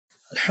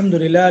الحمد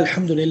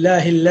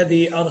لله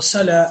الذي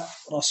أرسل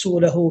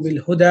رسوله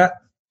بالهدى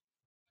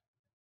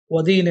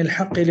ودين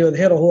الحق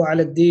ليظهره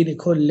على الدين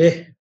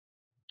كله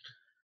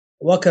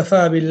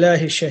وكفى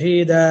بالله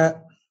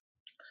شهيدا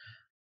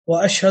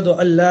وأشهد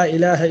أن لا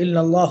إله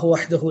إلا الله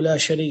وحده لا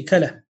شريك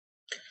له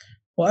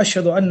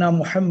وأشهد أن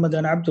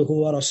محمدا عبده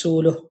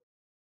ورسوله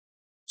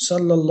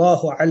صلى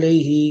الله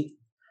عليه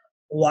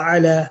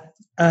وعلى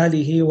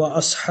آله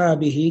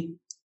وأصحابه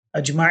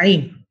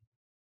أجمعين.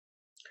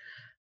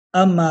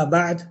 Amma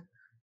ba'd.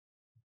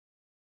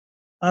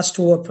 As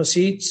to what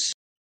proceeds,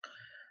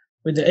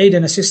 with the aid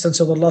and assistance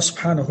of Allah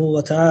subhanahu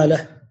wa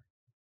ta'ala,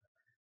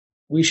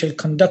 we shall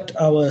conduct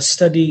our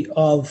study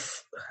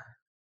of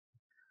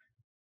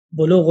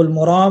Bulugh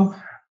al-Maram,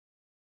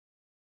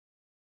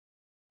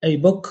 a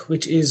book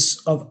which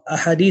is of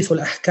ahadith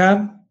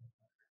al-ahkam,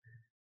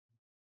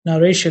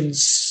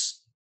 narrations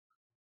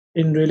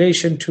in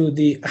relation to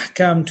the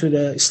ahkam, to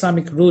the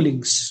Islamic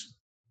rulings.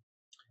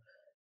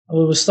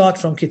 We will start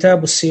from Kitab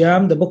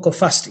al-Siyam, the book of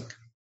fasting.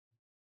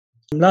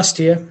 Last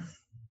year,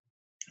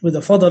 with the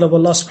fadl of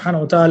Allah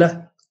subhanahu wa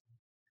ta'ala,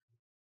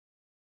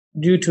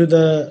 due to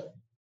the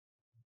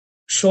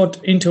short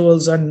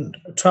intervals and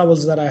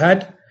travels that I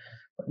had,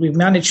 we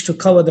managed to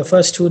cover the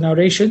first two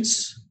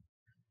narrations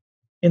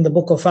in the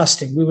book of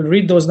fasting. We will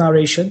read those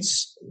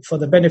narrations for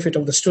the benefit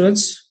of the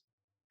students,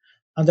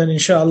 and then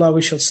inshallah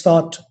we shall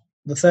start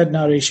the third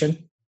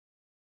narration,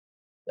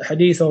 the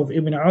hadith of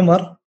Ibn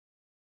Umar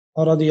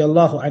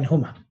radiyallahu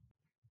anhuma.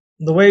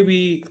 The way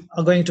we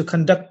are going to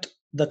conduct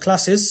the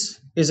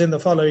classes is in the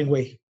following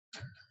way.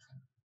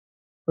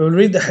 We will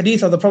read the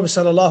hadith of the Prophet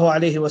sallallahu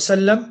alaihi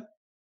wasallam,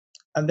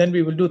 and then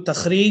we will do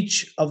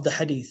takhrij of the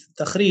hadith.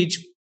 Takhrij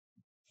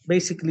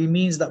basically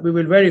means that we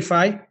will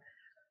verify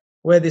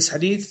where this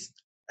hadith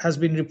has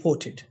been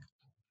reported.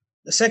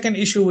 The second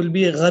issue will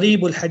be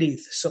gharib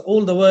al-hadith. So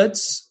all the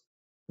words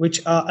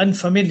which are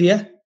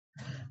unfamiliar,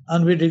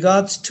 and with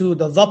regards to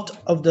the dhabt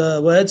of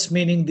the words,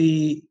 meaning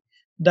the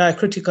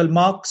diacritical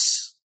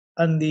marks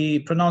and the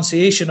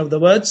pronunciation of the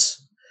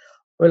words,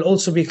 will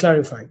also be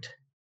clarified.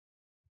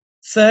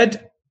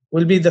 Third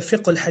will be the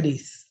fiqh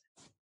al-hadith.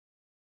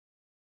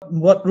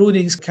 What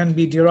rulings can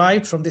be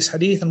derived from this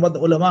hadith and what the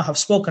ulama have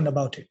spoken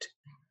about it,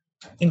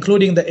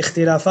 including the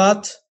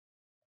ikhtilafat,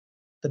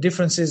 the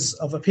differences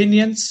of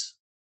opinions,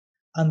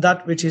 and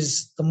that which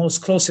is the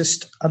most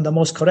closest and the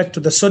most correct to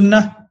the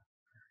sunnah,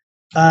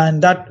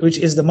 and that which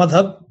is the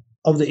madhab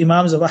of the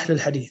imams of Ahl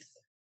al-Hadith.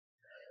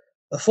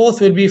 The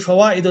fourth will be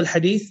fawaid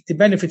al-Hadith, the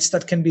benefits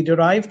that can be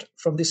derived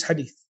from this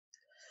hadith.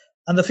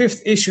 And the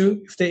fifth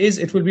issue, if there is,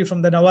 it will be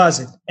from the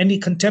nawazil, any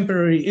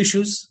contemporary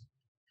issues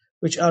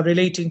which are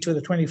relating to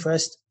the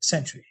 21st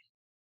century.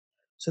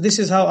 So this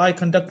is how I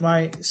conduct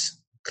my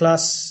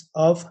class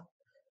of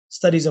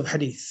studies of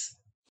hadith.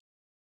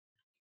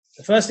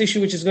 The first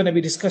issue which is going to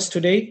be discussed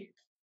today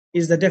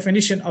is the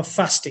definition of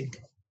fasting,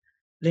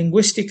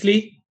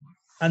 linguistically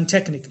and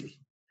technically.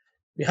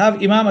 We have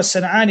Imam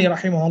al-San'ani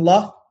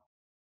rahimahullah,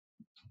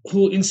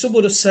 who in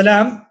Subul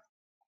al-Salam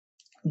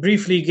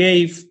briefly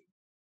gave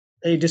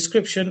a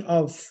description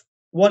of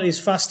what is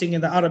fasting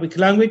in the Arabic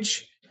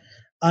language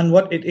and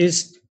what it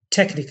is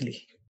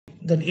technically.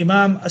 Then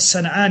Imam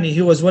al-San'ani,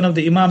 he was one of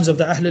the Imams of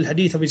the Ahl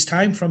al-Hadith of his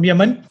time from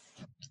Yemen,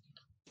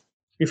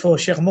 before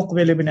Shaykh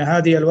Muqbil ibn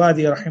Hadi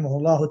al-Wadi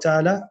rahimahullah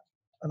ta'ala,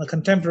 and a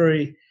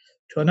contemporary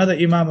to another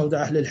Imam of the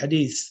Ahl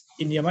al-Hadith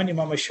in Yemen,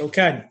 Imam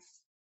al-Shawkani.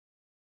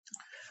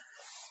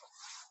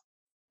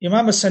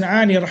 Imam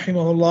al-San'ani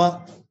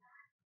rahimahullah,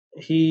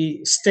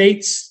 he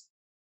states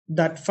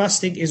that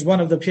fasting is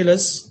one of the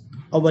pillars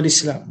of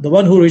al-Islam. The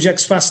one who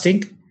rejects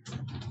fasting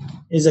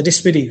is a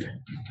disbeliever.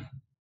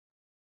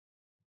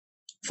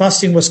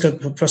 Fasting was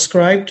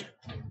prescribed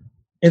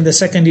in the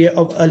second year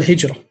of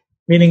al-Hijrah,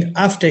 meaning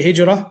after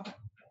Hijrah,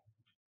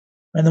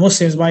 when the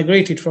Muslims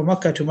migrated from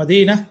Makkah to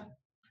Medina,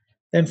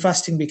 then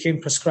fasting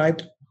became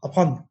prescribed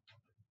upon them.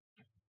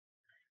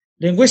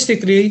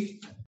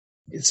 Linguistically,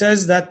 it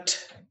says that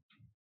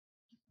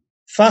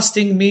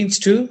fasting means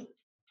to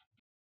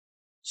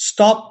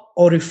stop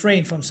or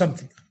refrain from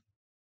something.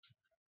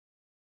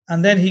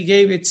 And then he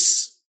gave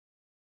its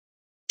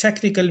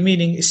technical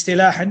meaning,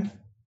 istilahan,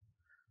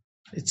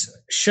 its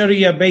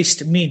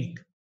Sharia-based meaning.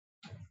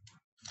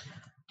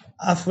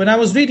 When I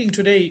was reading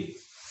today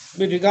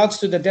with regards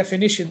to the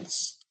definition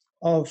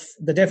of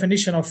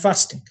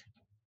fasting,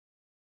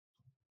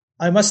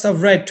 I must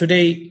have read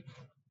today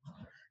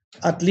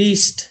at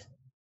least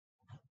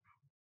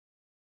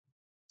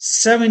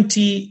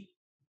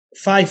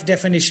 75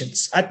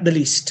 definitions at the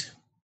least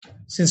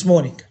since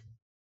morning.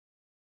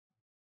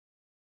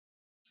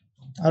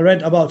 I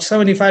read about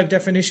 75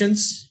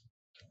 definitions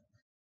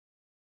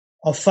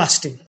of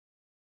fasting.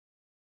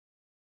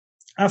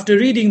 After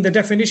reading the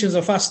definitions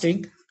of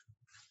fasting,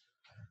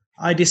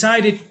 I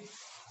decided,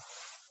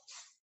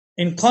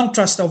 in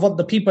contrast of what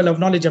the people of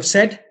knowledge have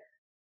said,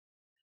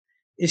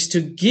 is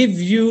to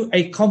give you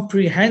a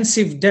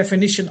comprehensive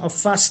definition of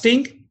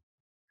fasting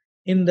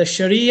in the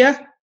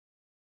Sharia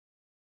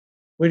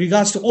with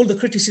regards to all the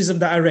criticism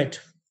that I read.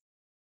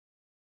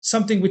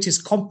 something which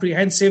is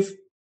comprehensive,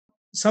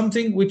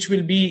 something which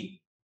will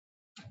be,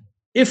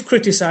 if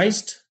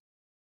criticized,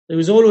 there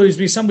will always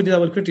be somebody that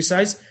will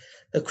criticize,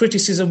 the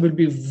criticism will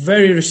be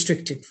very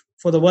restrictive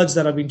for the words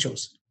that have been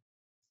chosen.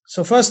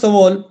 So first of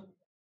all,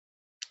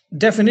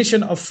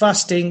 definition of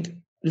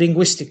fasting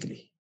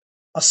linguistically.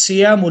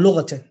 al-Siyam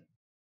lughatan.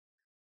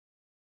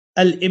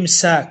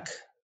 Al-Imsak.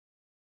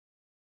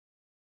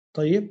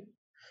 طيب.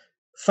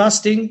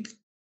 Fasting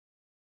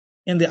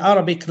in the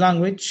Arabic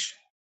language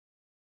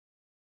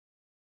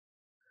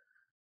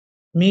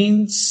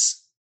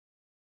means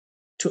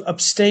to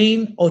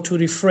abstain or to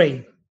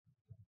refrain.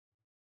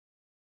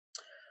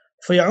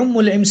 فيعم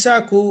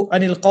الإمساك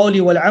عن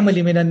القول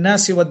والعمل من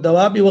الناس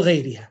والدواب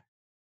وغيرها.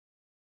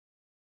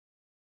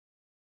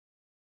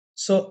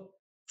 So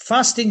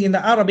fasting in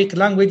the Arabic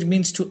language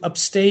means to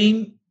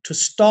abstain, to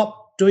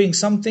stop doing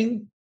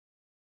something,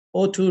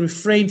 or to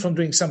refrain from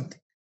doing something.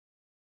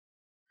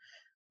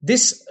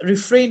 This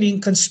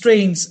refraining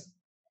constrains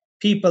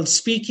people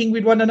speaking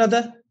with one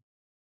another,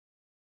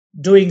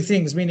 doing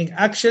things, meaning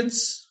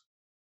actions.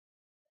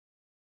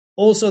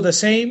 Also the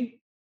same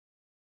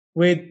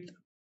with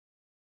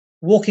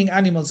walking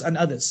animals and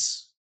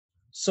others.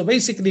 So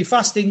basically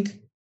fasting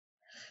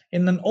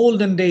in the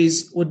olden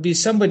days would be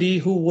somebody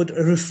who would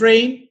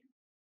refrain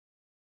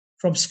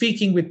from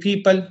speaking with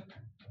people,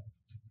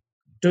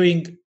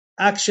 doing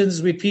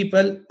actions with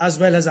people as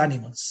well as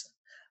animals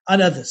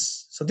and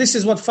others. So this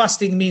is what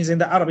fasting means in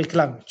the Arabic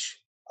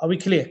language. Are we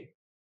clear?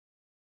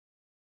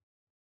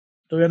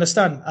 Do we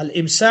understand?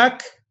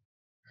 Al-Imsak,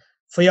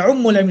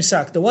 فَيَعُمُّ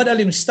الْإِمْسَاك. The word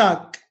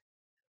al-Imsak,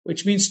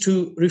 which means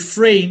to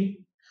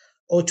refrain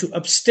or to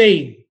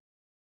abstain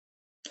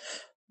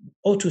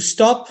or to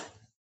stop,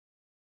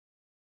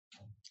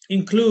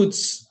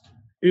 includes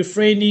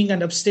refraining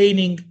and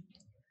abstaining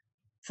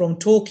from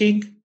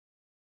talking,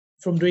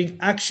 from doing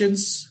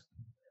actions,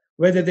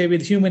 whether they're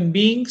with human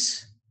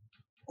beings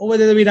or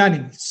whether they're with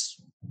animals.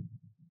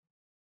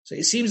 So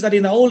it seems that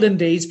in the olden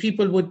days,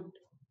 people would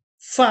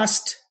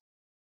fast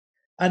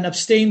and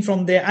abstain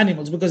from their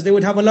animals because they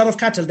would have a lot of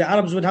cattle. The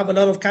Arabs would have a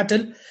lot of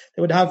cattle.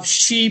 They would have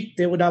sheep,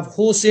 they would have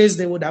horses,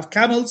 they would have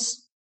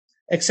camels,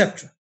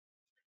 etc.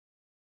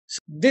 So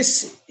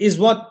this is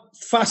what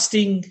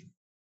fasting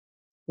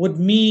would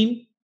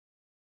mean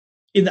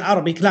in the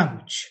Arabic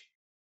language.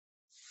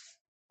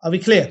 Are we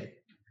clear?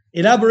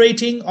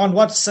 Elaborating on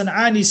what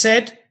San'ani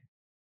said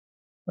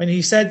when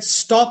he said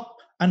stop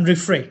and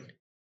refrain.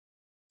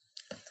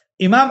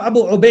 Imam Abu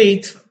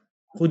Ubaid,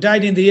 who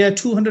died in the year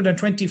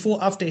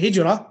 224 after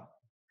Hijrah,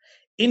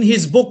 in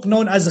his book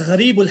known as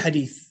Gharib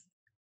al-Hadith,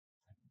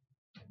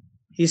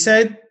 he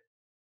said,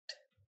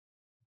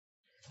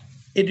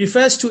 it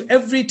refers to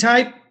every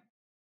type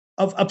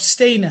of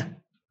abstainer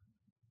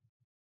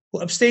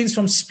who abstains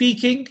from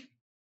speaking,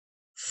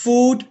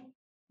 food,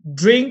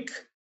 drink,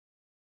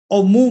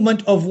 or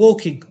movement of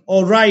walking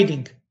or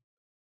riding,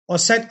 or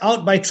set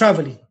out by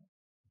traveling.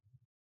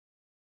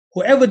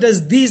 Whoever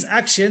does these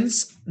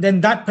actions,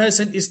 then that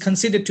person is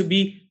considered to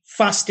be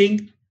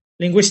fasting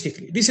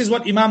linguistically. This is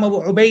what Imam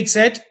Abu Ubaid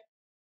said,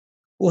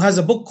 who has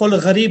a book called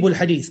Gharib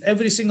al-Hadith.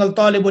 Every single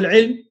talib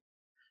al-ilm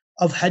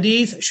of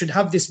hadith should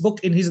have this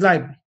book in his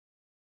library.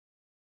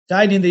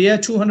 Died in the year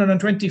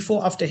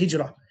 224 after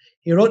Hijrah.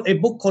 He wrote a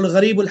book called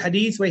Gharib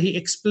al-Hadith where he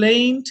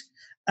explained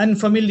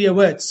unfamiliar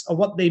words of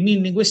what they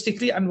mean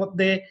linguistically and what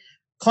their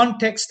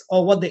context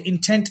or what the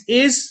intent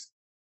is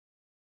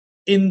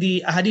in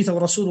the hadith of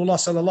Rasulullah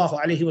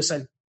sallallahu alaihi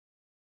wasallam.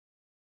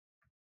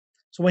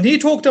 So when he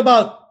talked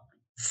about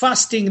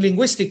fasting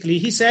linguistically,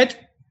 he said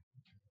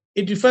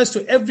it refers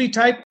to every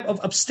type of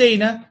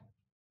abstainer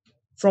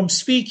from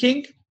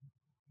speaking,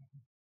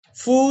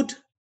 food,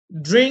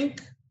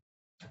 drink,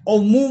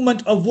 or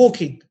movement of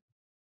walking,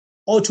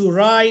 or to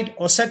ride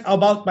or set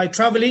about by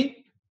traveling.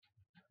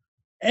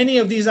 Any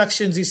of these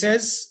actions, he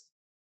says,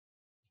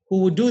 who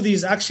would do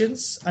these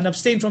actions and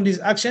abstain from these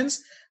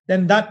actions,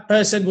 then that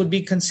person would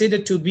be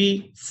considered to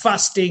be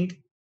fasting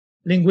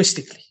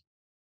linguistically.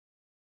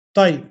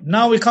 طيب.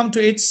 Now we come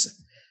to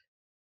its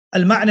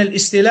al-ma'na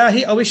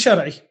al-istilahi aw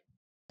al-shar'i.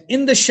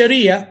 In the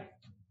Sharia,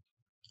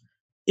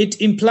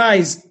 it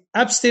implies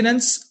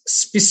abstinence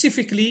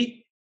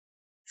specifically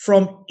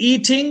from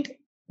eating,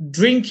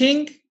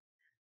 drinking,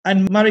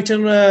 and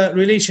marital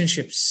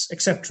relationships,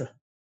 etc.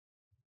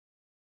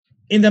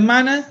 In the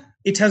manner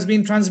it has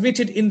been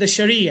transmitted in the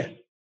Sharia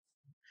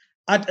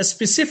at a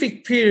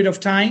specific period of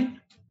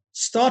time,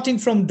 starting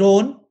from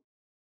dawn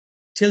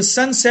till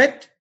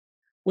sunset,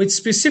 with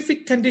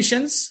specific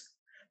conditions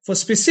for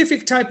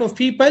specific type of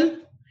people,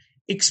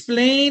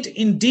 explained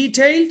in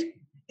detail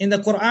in the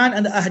Quran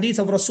and the Ahadith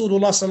of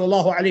Rasulullah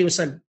sallallahu alaihi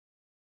wasallam,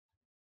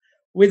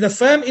 with the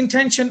firm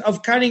intention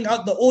of carrying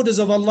out the orders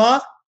of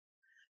Allah,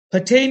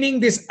 pertaining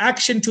this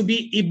action to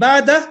be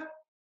ibadah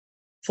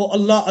for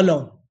Allah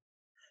alone,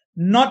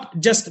 not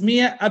just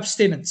mere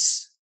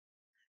abstinence.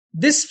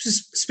 This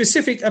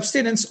specific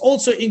abstinence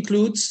also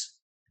includes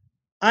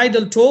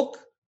idle talk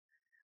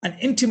and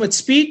intimate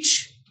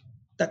speech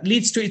that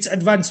leads to its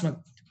advancement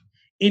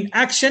in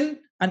action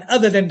and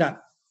other than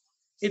that.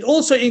 It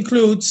also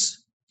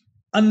includes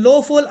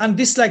unlawful and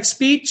disliked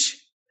speech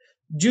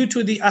due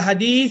to the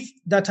ahadith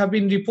that have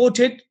been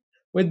reported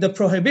with the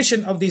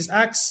prohibition of these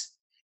acts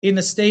in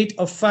a state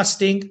of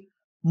fasting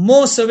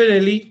more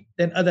severely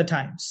than other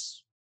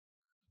times.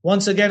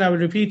 Once again, I will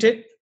repeat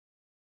it.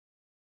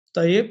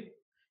 Tayyib.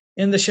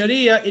 In the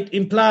Sharia, it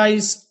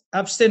implies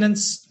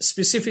abstinence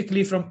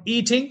specifically from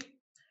eating,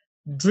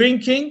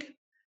 drinking,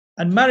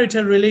 and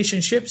marital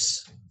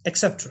relationships,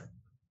 etc.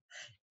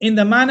 In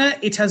the manner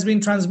it has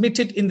been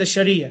transmitted in the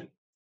Sharia,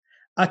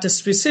 at a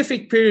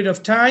specific period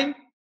of time,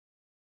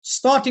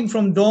 starting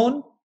from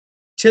dawn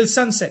till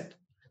sunset,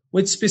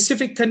 with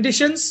specific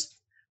conditions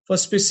for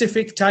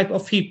specific type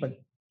of people,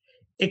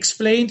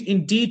 explained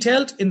in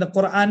detail in the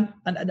Quran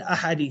and the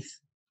Ahadith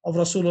of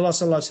Rasulullah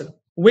sallallahu alaihi wasallam,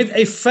 with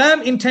a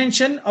firm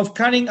intention of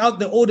carrying out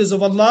the orders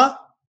of Allah,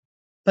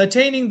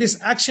 pertaining this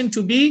action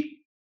to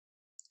be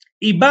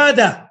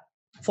ibadah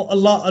for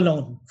Allah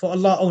alone, for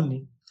Allah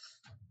only,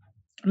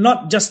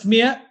 not just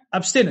mere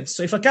abstinence.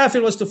 So if a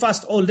kafir was to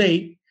fast all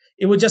day,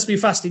 it would just be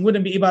fasting,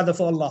 wouldn't be ibadah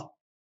for Allah.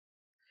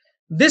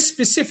 This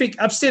specific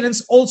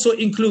abstinence also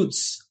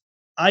includes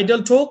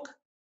idle talk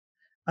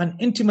and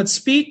intimate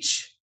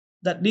speech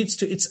that leads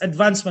to its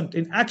advancement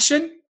in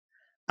action,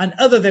 and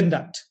other than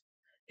that,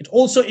 it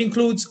also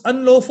includes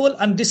unlawful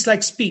and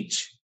disliked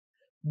speech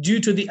due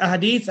to the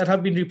ahadith that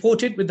have been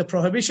reported with the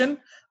prohibition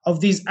of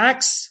these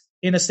acts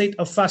in a state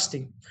of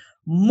fasting,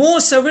 more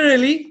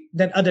severely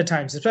than other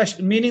times,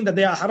 especially meaning that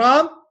they are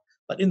haram,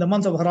 but in the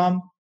month of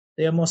haram,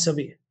 they are more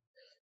severe.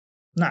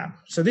 Now,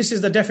 so this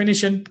is the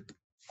definition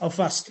of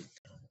fasting.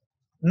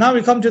 Now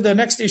we come to the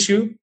next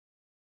issue,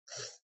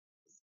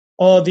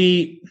 or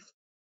a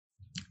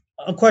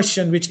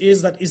question, which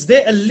is that, is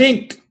there a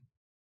link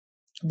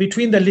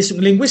between the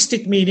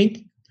linguistic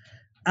meaning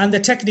and the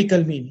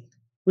technical meaning,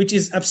 which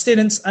is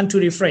abstinence and to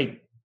refrain?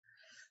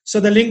 So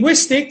the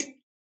linguistic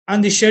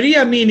and the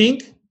Sharia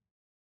meaning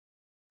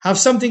have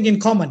something in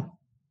common,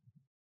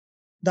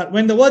 that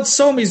when the word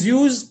sawm is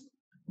used,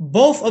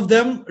 both of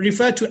them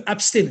refer to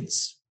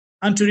abstinence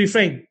and to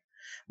refrain.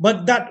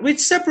 But that which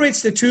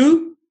separates the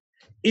two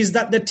is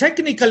that the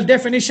technical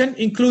definition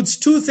includes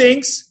two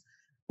things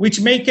which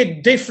make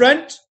it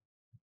different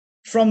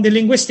from the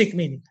linguistic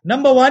meaning.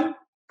 Number one,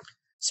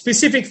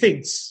 specific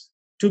things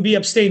to be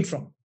abstained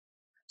from.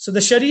 So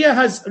the Sharia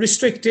has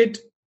restricted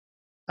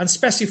and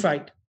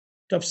specified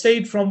to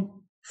abstain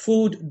from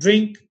food,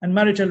 drink, and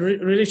marital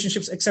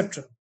relationships,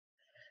 etc.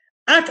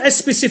 at a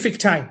specific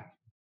time.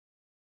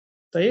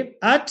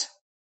 At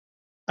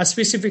a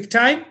specific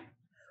time,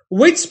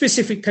 with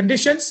specific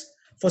conditions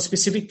for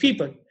specific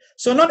people.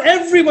 So not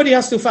everybody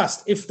has to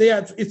fast.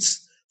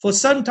 It's for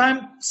some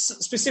time,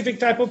 specific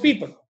type of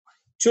people.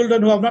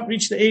 Children who have not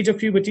reached the age of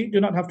puberty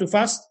do not have to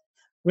fast.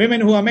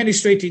 Women who are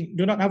menstruating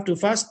do not have to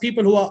fast.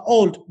 People who are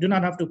old do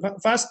not have to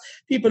fast.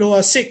 People who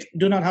are sick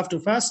do not have to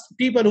fast.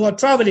 People who are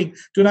traveling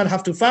do not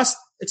have to fast,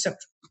 etc.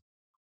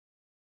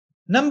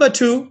 Number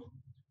two,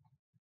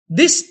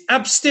 this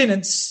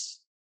abstinence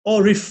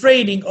or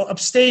refraining or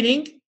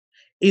abstaining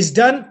is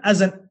done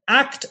as an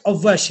act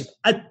of worship.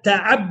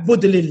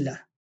 At-ta'abbud lillah.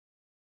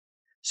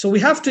 So we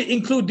have to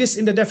include this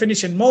in the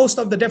definition. Most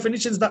of the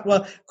definitions that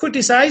were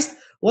criticized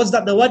was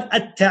that the word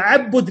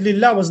at-ta'abbud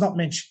lillah was not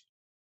mentioned.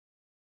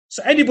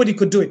 So anybody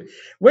could do it.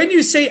 When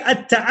you say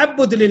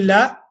at-ta'abbud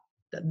lillah,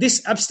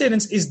 this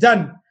abstinence is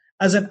done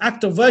as an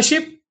act of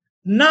worship,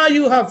 now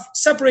you have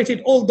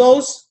separated all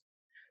those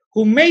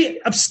who may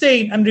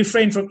abstain and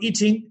refrain from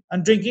eating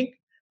and drinking,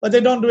 but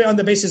they don't do it on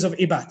the basis of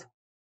ibad.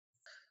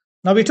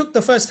 Now we took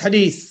the first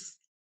hadith.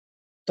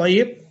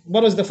 Tayyib.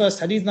 What was the first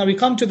hadith? Now we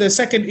come to the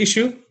second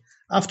issue,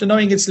 after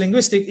knowing its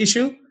linguistic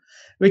issue,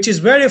 which is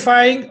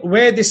verifying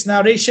where this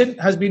narration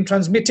has been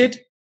transmitted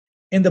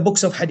in the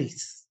books of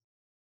hadith.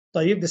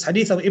 طيب, this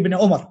hadith of Ibn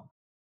Umar.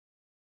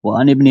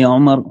 وعن ابن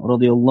عمر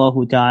رضي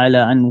الله تعالى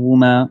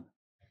عنهما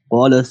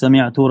قال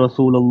سمعت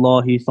رسول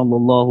الله صلى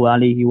الله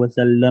عليه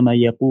وسلم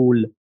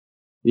يقول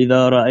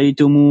إذا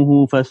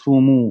رأيتموه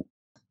فصوموا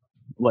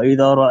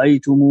وإذا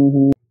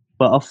رأيتموه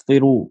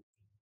فأفطروا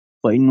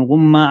فإن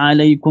غم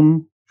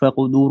عليكم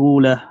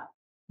فقدروا له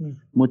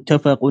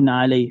متفق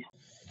عليه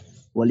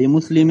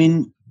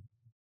ولمسلم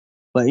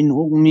فإن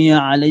أغمي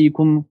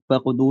عليكم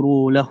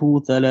فقدروا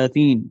له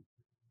 30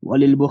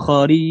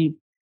 وللبخاري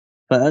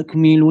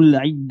فأكملوا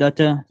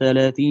العدة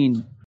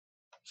 30.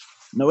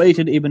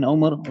 Narrated Ibn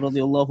Umar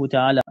radiallahu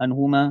ta'ala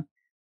anhuma,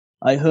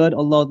 I heard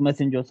Allah's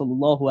Messenger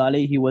sallallahu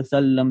alayhi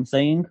wasallam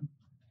saying,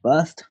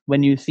 fast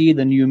when you see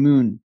the new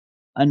moon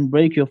and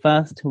break your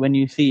fast when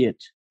you see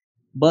it.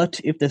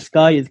 But if the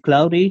sky is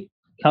cloudy,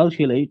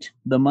 calculate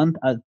the month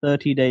as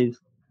 30 days.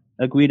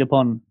 Agreed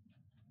upon.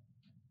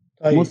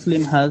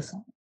 Muslim has,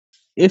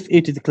 if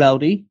it is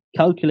cloudy,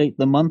 calculate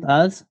the month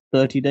as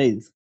 30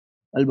 days.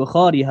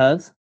 Al-Bukhari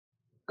has,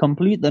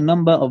 complete the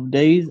number of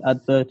days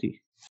at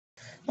 30.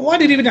 Why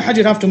did Ibn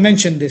Hajar have to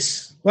mention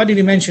this? Why did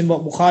he mention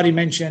what Bukhari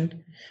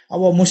mentioned, or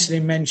what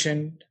Muslim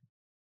mentioned,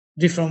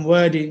 different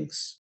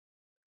wordings?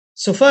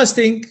 So first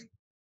thing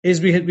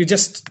is we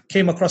just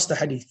came across the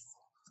hadith.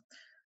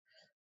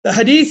 The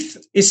hadith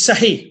is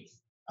sahih.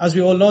 As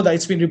we all know that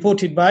it's been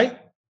reported by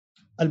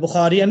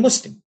al-Bukhari and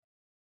Muslim.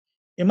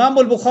 Imam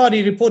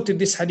al-Bukhari reported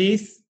this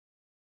hadith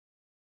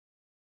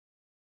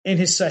in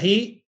his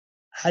sahih,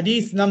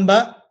 hadith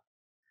number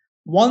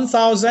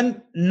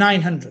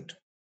 1900.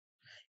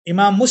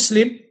 Imam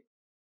Muslim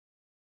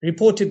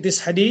reported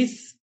this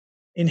hadith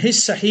in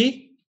his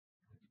sahih,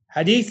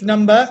 hadith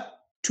number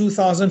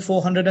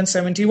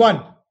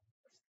 2471.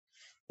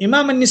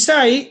 Imam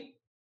al-Nisa'i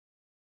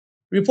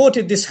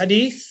reported this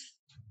hadith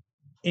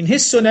in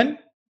his sunan,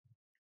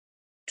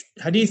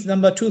 hadith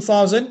number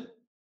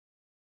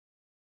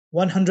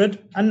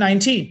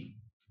 2119.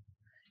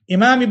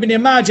 Imam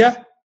ibn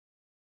Majah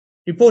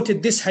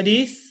reported this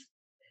hadith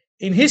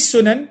in his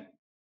sunan,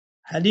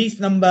 hadith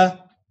number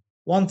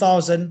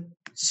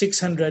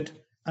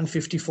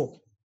 1654.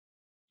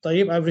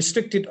 I've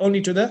restricted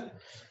only to the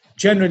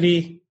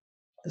generally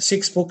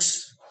 6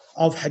 books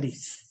of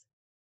hadith.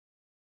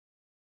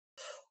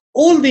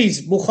 All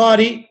these,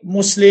 Bukhari,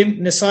 Muslim,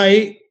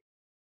 Nasa'i,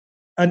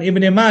 and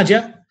Ibn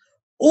Majah,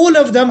 all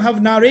of them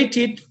have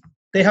narrated,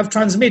 they have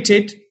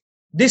transmitted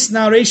this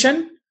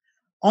narration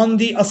on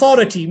the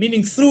authority,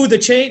 meaning through the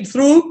chain,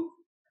 through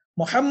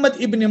Muḥammad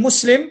ibn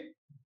Muslim,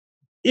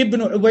 ibn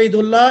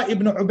Ubaydullah,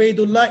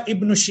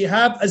 ibn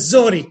Shihab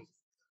al-Zuhri,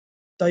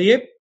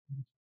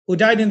 who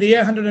died in the year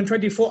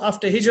 124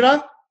 after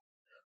Hijrah,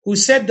 who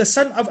said, the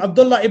son of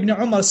Abdullah ibn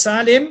Umar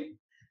Salim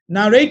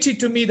narrated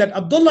to me that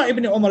Abdullah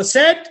ibn Umar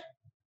said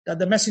that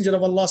the Messenger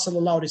of Allah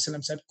sallallahu alaihi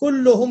wasallam said,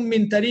 "Kulluhum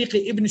min tariq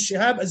ibn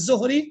Shihab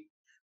al-Zuhri,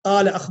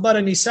 qala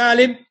akhbarani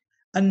Salim,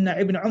 anna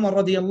ibn Umar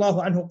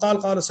radiyallahu anhu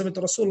qala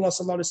sami'tu Rasulullah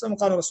sallallahu alaihi wasallam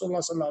qala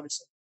Rasulullah sallallahu alaihi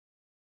wasallam."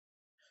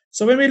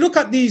 So when we look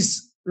at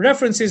these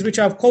references which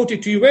I have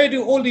quoted to you, where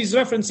do all these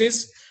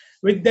references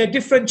with their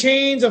different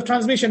chains of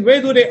transmission,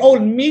 where do they all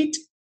meet?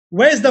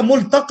 Where's the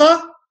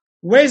multaqa?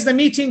 Where's the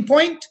meeting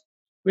point?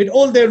 With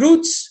all their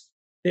roots,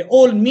 they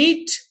all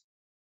meet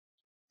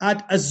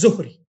at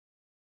al-Zuhri.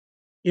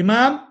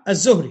 Imam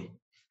al-Zuhri,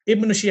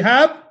 Ibn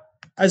Shihab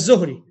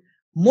al-Zuhri,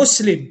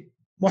 Muslim,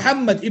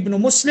 Muhammad ibn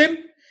Muslim,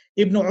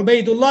 ibn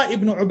Ubaydullah,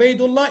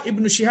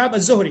 ibn Shihab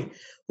al-Zuhri,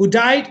 who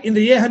died in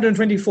the year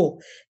 124.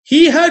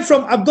 He heard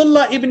from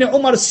Abdullah ibn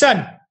Umar's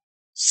son,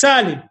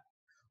 Salim,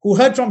 who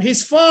heard from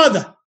his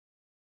father,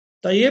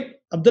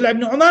 Abdullah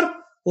ibn Umar,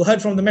 who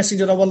heard from the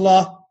Messenger of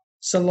Allah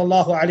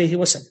sallallahu alayhi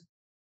wasallam.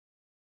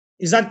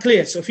 Is that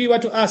clear? So if we were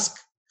to ask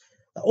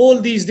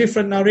all these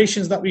different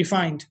narrations that we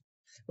find,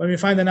 when we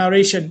find the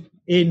narration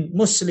in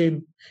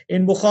Muslim,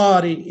 in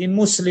Bukhari, in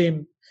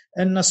Muslim,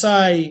 in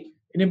Nasa'i,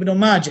 in Ibn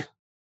Majah,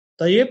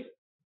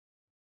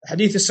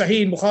 hadith is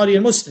sahih in Bukhari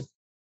and Muslim.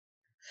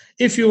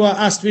 If you are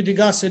asked with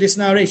regards to this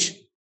narration,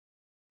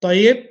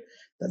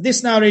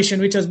 this narration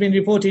which has been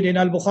reported in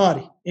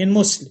al-Bukhari, in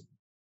Muslim,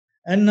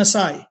 in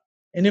Nasa'i,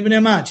 in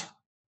Ibn Majah,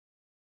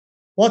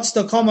 what's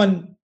the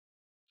common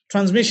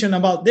transmission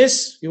about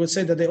this? You would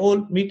say that they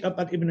all meet up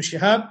at Ibn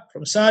Shihab,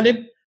 from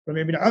Salim, from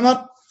Ibn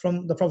Umar,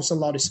 from the Prophet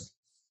sallallahu alaihi wasallam.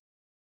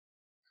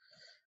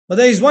 But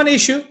there is one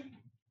issue,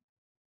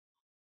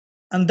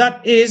 and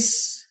that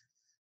is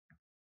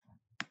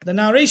the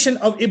narration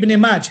of Ibn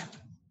Majah.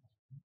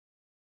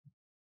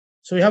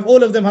 So we have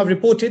all of them have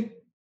reported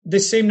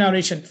this same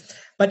narration.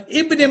 But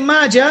Ibn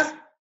Majah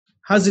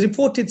has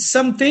reported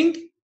something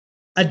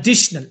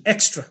additional,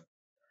 extra,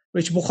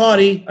 which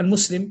Bukhari and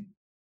Muslim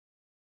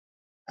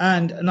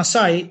and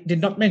Nasa'i did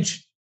not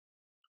mention.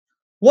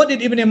 What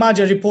did Ibn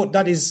Majah report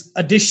that is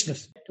additional?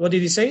 What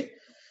did he say?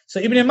 So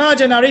Ibn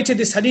Majah narrated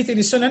this hadith in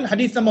his Sunan,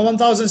 hadith number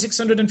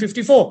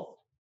 1654,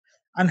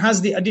 and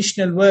has the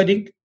additional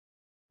wording,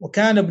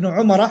 وَكَانَ ابْنُ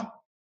عُمَرَ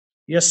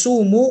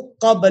يَصُومُ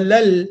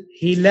قَبْلَ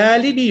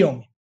الْهِلَالِ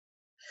بِيَوْمٍ.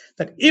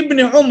 That Ibn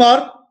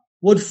Umar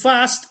would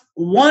fast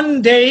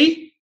one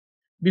day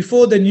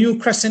before the new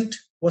crescent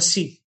was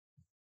seen.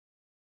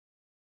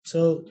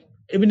 So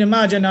Ibn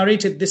Majah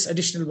narrated this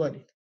additional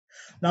wording.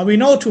 Now we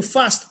know to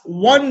fast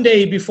one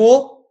day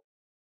before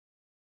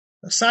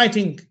the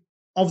sighting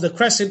of the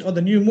crescent or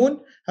the new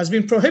moon has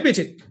been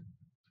prohibited.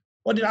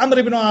 What did Amr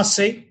ibn As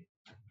say?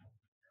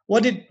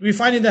 What did we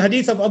find in the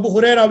hadith of Abu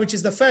Huraira, which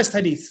is the first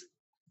hadith?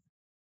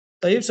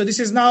 So this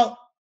is now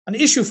an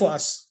issue for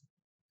us.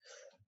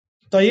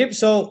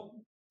 So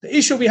the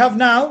issue we have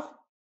now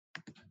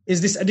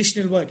is this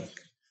additional wording.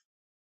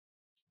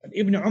 And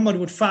Ibn Umar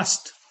would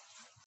fast.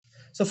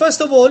 So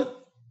first of all,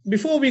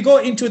 before we go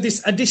into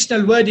this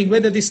additional wording,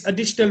 whether this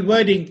additional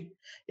wording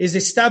is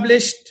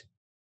established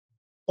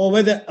or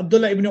whether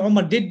Abdullah ibn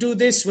Umar did do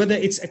this, whether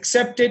it's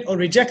accepted or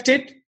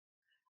rejected,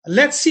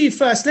 let's see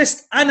first,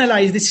 let's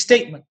analyze this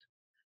statement.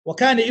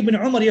 وَكَانَ ibn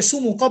Umar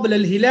يَصُومُ قَبْلَ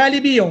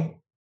الْهِلَالِ بِيَوْمٍ.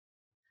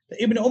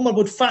 Ibn Umar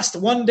would fast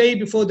one day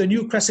before the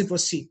new crescent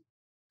was seen.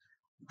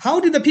 How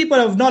did the people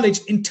of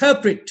knowledge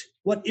interpret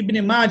what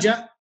Ibn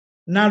Majah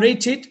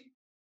narrated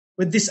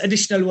with this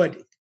additional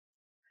wording?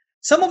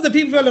 Some of the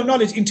people of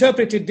knowledge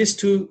interpreted this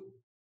to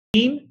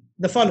mean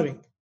the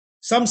following.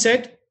 Some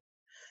said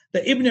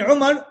that Ibn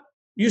Umar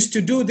used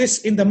to do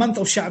this in the month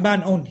of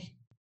Sha'ban only,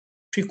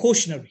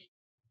 precautionary.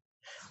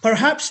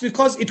 Perhaps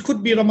because it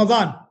could be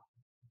Ramadan.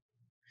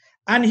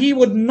 and he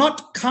would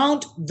not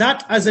count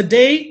that as a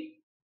day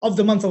of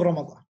the month of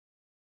Ramadan.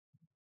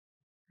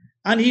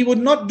 And he would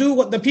not do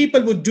what the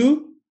people would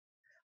do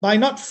by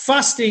not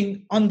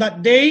fasting on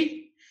that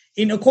day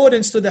in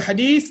accordance to the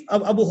hadith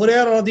of Abu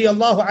Hurairah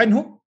radiyallahu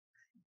anhu,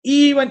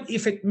 even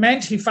if it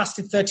meant he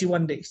fasted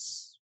 31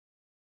 days.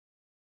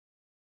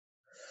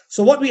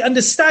 So what we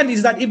understand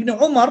is that Ibn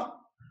Umar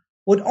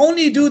would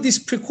only do this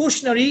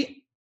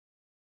precautionary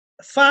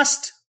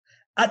fast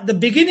at the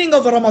beginning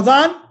of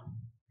Ramadan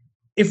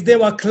if there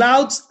were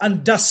clouds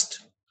and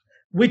dust,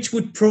 which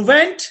would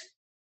prevent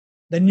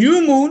the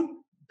new moon,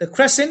 the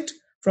crescent,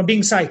 from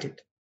being sighted.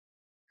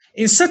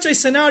 In such a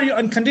scenario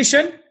and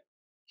condition,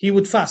 he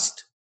would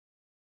fast.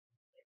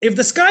 If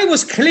the sky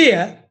was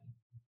clear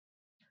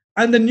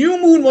and the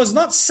new moon was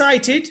not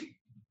sighted,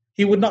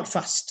 he would not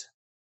fast,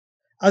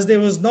 as there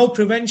was no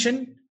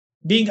prevention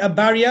being a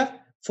barrier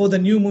for the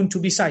new moon to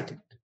be sighted.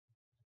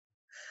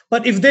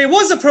 But if there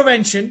was a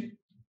prevention,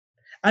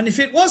 and if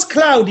it was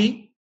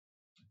cloudy,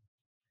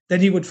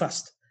 then he would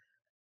fast.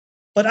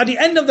 But at the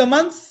end of the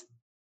month,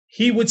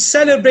 he would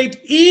celebrate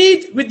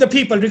Eid with the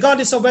people,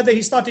 regardless of whether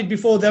he started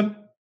before them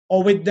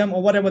or with them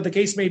or whatever the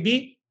case may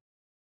be.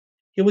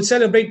 He would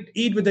celebrate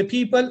Eid with the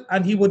people,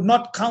 and he would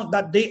not count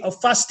that day of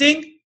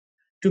fasting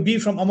to be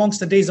from amongst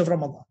the days of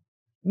Ramadan.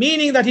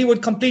 Meaning that he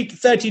would complete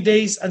 30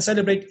 days and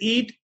celebrate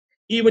Eid,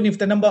 even if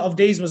the number of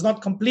days was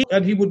not complete.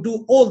 And he would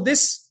do all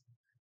this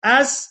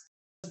as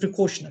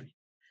precautionary.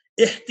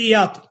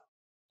 Ihtiyat.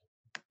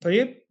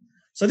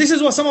 So this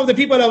is what some of the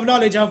people of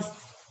knowledge have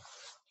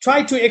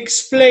tried to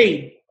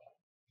explain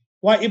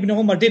why Ibn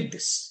Umar did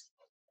this.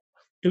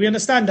 Do we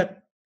understand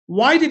that?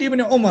 Why did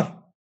Ibn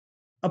Umar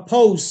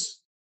oppose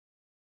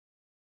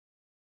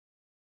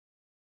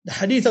the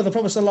hadith of the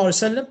Prophet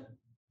ﷺ,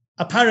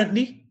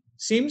 apparently,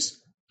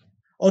 seems,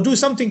 or do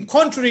something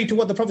contrary to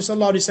what the Prophet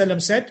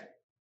ﷺ said?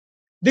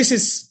 This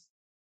is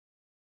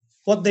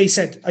what they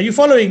said. Are you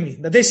following me?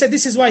 That they said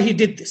this is why he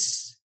did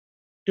this.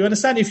 Do you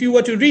understand? If you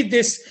were to read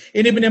this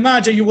in Ibn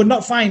Majah, you would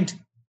not find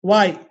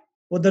why.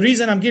 Well, the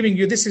reason I'm giving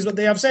you, this is what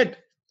they have said.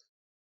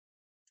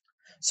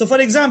 So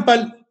for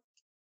example,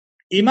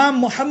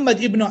 Imam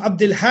Muḥammad ibn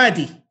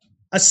Hadi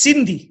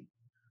al-Sindi,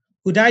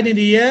 who died in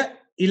the year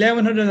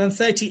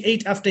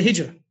 1138 after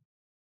Hijrah.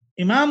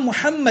 Imam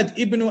Muḥammad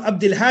ibn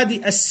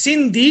Hadi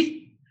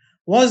al-Sindi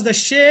was the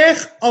Shaykh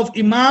of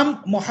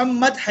Imam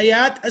Muḥammad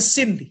Hayat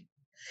al-Sindi.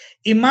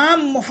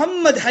 Imam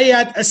Muḥammad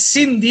Hayat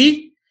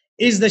al-Sindi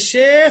is the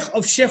Shaykh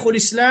of Shaykh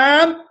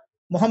al-Islam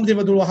Muḥammad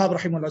ibn Wahhab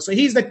rahimahullah. So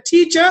he is the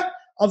teacher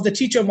of the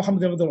teacher of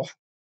Muḥammad ibn Wahhab,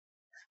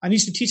 and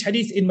used to teach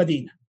hadith in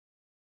Medina.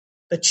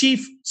 The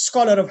chief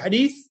scholar of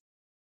hadith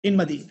in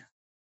Medina.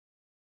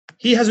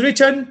 He has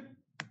written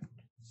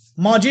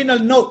marginal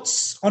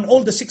notes on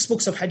all the 6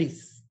 books of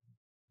hadith.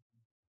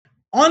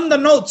 On the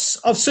notes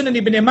of Sunan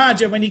ibn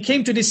Majah, when he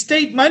came to this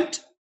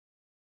statement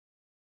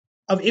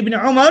of Ibn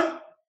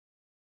Umar,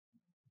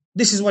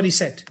 this is what he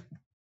said.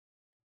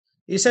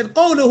 He said,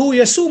 قَوْلُهُ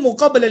يَسُومُ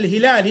قَبْلَ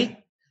الْهِلَالِ,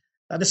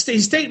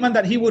 his statement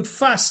that he would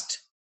fast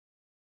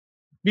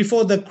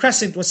before the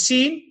crescent was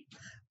seen.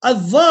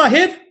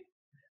 الظاهر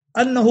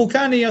أنه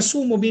كان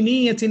يصوم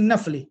بنية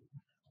النفل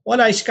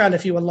ولا إشكال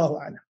فيه والله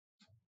أعلم.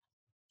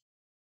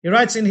 He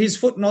writes in his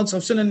footnotes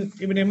of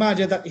Sunan ibn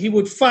Majah that he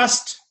would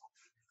fast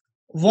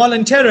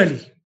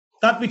voluntarily.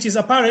 That which is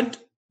apparent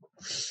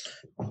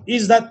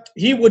is that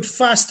he would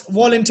fast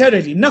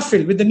voluntarily,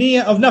 nafil, with the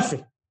niyyah of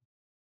nafil.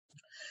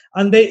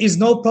 And there is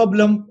no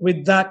problem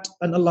with that,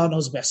 and Allah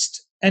knows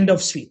best. End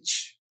of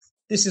speech.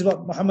 This is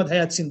what Muhammad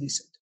Hayat Sindi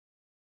said.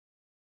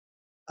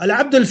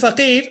 Al-Abd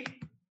al-Faqir,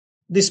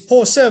 this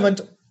poor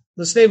servant,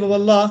 the slave of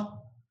Allah,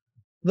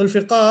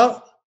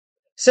 Zulfiker,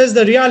 says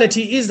the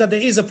reality is that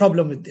there is a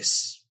problem with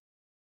this,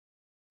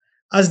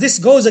 as this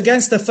goes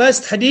against the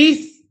first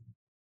hadith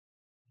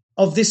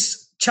of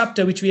this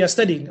chapter which we are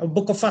studying, of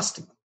Book of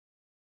Fasting.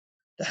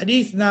 The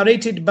hadith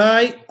narrated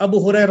by Abu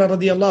Hurairah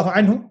radiyallahu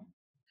anhu,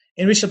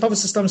 in which the Prophet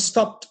ﷺ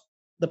stopped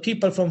the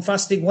people from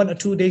fasting 1 or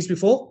 2 days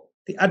before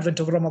the advent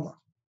of Ramadan.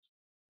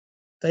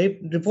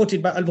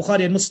 Reported by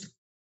al-Bukhari and Muslim.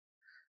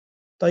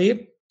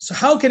 So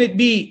how can it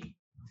be,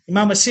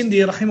 Imam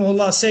al-Sindi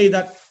rahimahullah say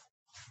that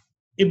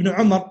Ibn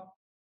Umar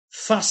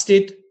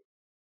fasted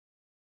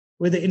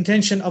with the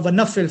intention of a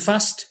nafil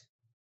fast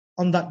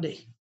on that day?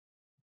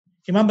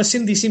 Imam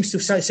al-Sindi seems to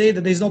say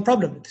that there is no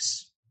problem with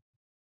this.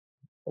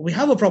 But we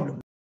have a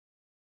problem.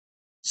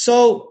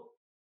 So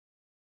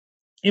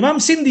Imam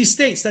Sindi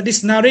states that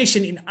this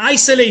narration in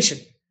isolation,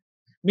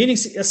 meaning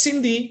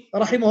Sindi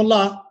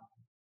rahimahullah,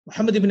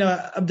 Muḥammad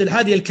ibn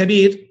Hadi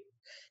al-Kabir,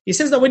 he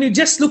says that when you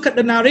just look at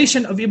the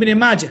narration of Ibn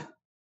Majah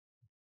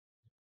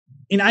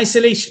in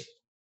isolation,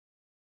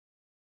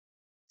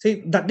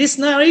 see that this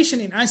narration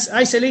in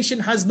isolation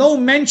has no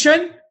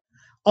mention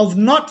of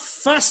not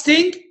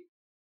fasting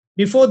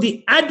before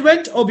the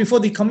advent or before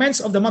the commence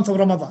of the month of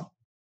Ramadan.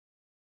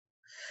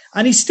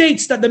 And he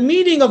states that the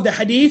meaning of the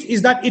hadith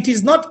is that it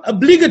is not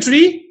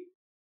obligatory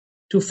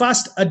to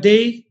fast a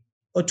day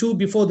or 2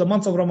 before the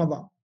month of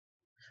Ramadan,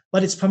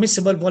 but it's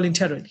permissible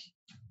voluntarily.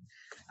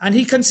 And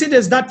he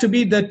considers that to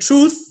be the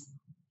truth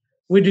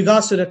with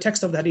regards to the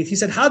text of the hadith. He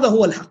said, هذا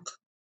هو الحق.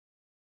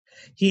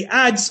 He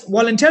adds,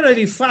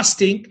 voluntarily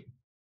fasting,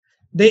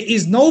 there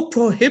is no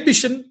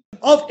prohibition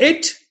of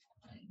it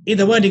in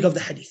the wording of the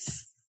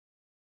hadith.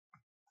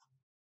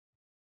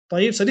 So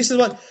this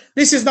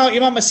is now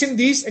Imam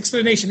as-Sindi's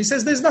explanation. He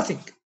says there's nothing.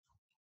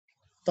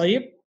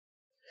 He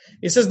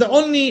says the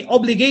only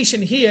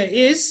obligation here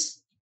is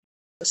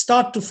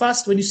start to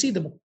fast when you see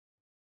the moon.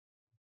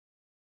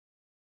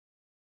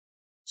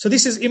 So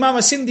this is Imam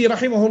as-Sindi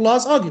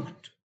rahimahullah's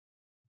argument.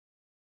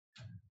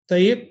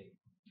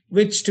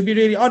 Which, to be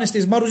really honest,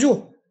 is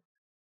marjuh.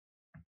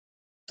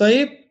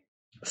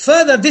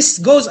 Further, this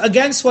goes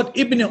against what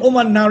Ibn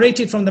Umar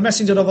narrated from the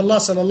Messenger of Allah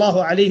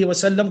sallallahu alaihi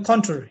wasallam,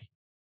 contrary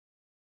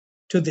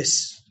to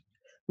this,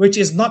 which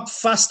is not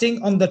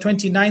fasting on the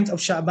 29th of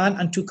Sha'ban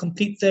and to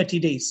complete 30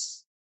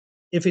 days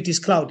if it is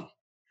cloudy.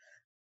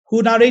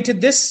 Who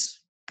narrated this?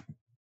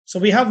 So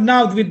we have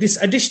now, with this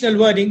additional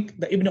wording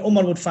that Ibn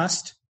Umar would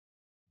fast,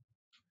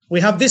 we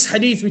have this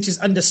hadith which is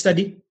under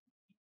study,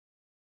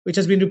 which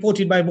has been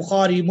reported by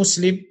Bukhari,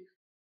 Muslim,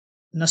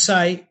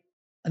 Nasai,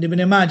 and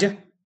Ibn Majah.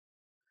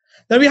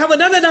 Then we have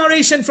another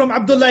narration from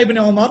Abdullah ibn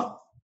Umar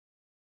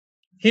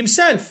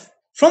himself,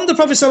 from the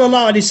Prophet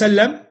sallallahu alaihi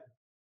wasallam,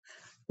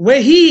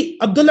 where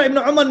Abdullah ibn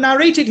Umar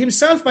narrated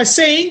himself by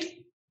saying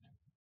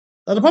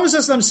that the Prophet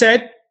sallallahu alaihi wasallam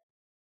said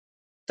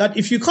that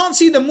if you can't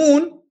see the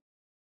moon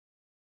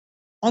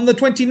on the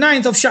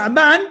 29th of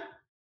Sha'ban,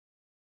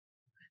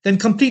 then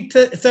complete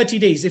 30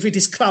 days if it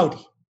is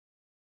cloudy.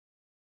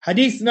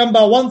 Hadith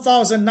number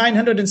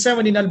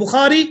 1907 in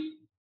al-Bukhari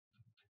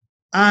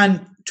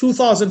and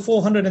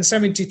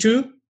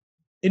 2472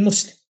 in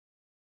Muslim.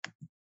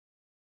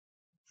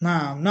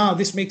 Now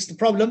this makes the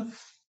problem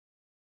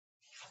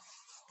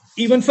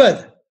even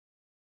further.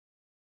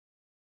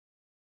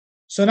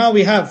 So now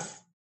we have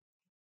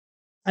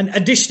an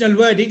additional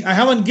wording. I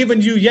haven't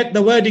given you yet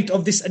the verdict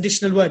of this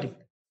additional wording.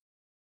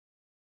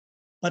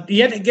 But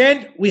yet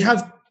again, we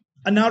have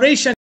a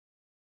narration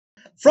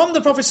from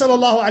the Prophet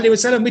sallallahu alaihi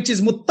wasallam, which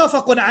is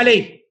muttafaqun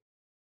alayh,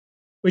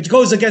 which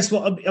goes against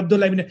what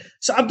Abdullah ibn.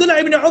 So Abdullah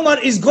ibn Umar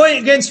is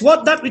going against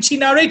that which he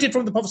narrated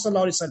from the Prophet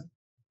sallallahu alaihi wasallam,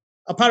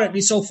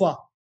 apparently so far,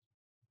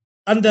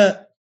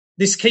 under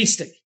this case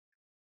study.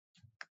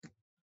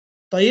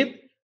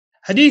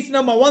 Hadith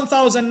number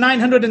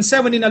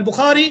 1907 in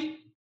al-Bukhari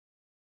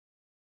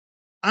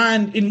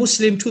and in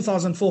Muslim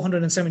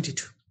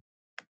 2472.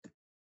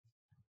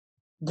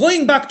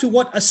 Going back to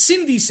what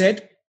as-Sindi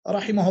said,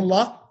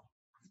 rahimahullah,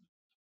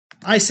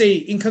 I say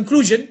in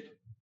conclusion,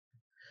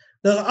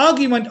 the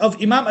argument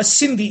of Imam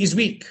as-Sindi is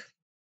weak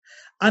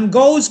and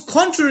goes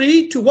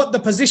contrary to what the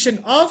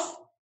position of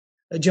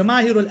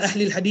Jamahir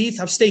al-Ahl al-Hadith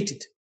have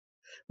stated,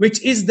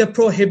 which is the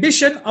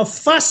prohibition of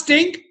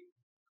fasting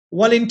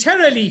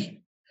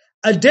voluntarily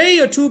a day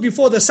or two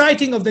before the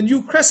sighting of the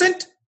new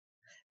crescent,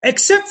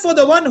 except for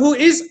the one who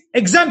is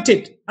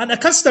exempted and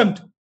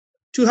accustomed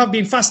to have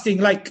been fasting,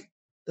 like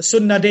the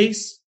Sunnah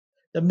days,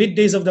 the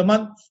middays of the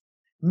month,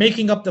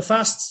 making up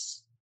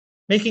fasts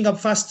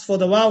for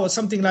the vow or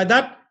something like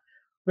that,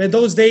 where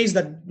those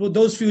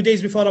few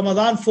days before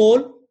Ramadan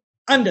fall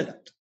under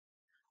that.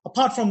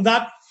 Apart from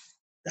that,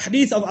 the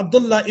hadith of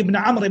Abdullah ibn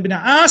Amr ibn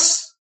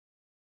As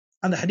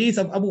and the hadith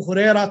of Abu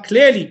Huraira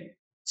clearly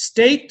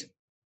state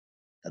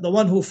that the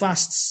one who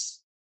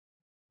fasts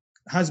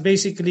has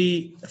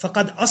basically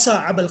فَقَدْ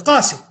أَصَى عَبَ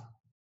الْقَاسِمِ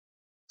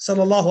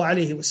sallallahu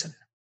alayhi wasallam,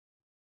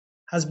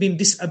 has been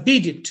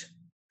disobedient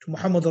to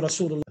Muhammad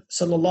Rasulullah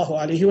sallallahu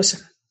alayhi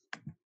wasallam.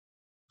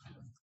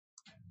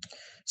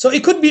 So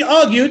it could be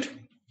argued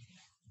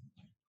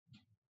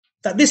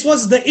that this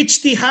was the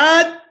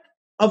ijtihad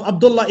of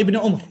Abdullah ibn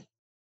Umar,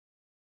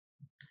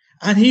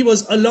 and he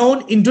was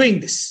alone in doing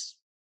this.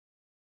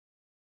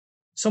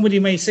 Somebody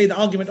may say the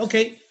argument,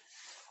 okay,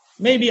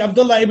 maybe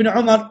Abdullah ibn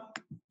Umar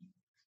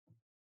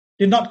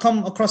did not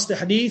come across the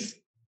hadith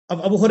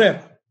of Abu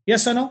Hurairah.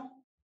 Yes or no?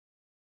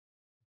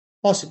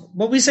 Possible.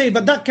 But we say,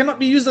 but that cannot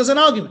be used as an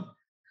argument.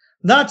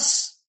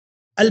 That's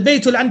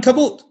al-Baytul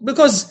Ankabut,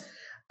 because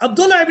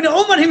Abdullah ibn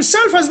Umar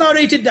himself has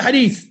narrated the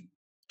hadith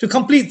to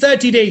complete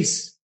 30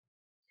 days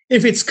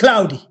if it's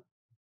cloudy.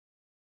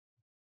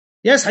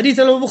 Yes, hadith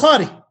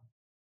al-Bukhari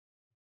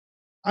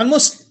and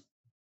Muslim.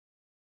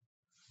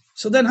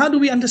 So then how do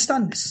we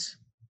understand this?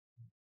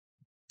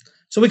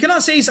 So we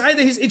cannot say it's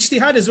either his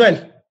ijtihad as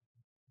well,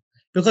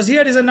 because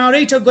here is a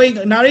narrator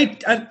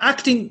narrate and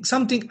acting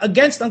something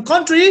against and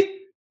contrary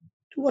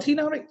to what he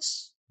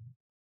narrates.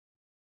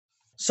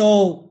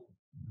 So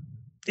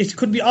it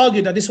could be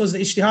argued that this was the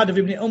ijtihad of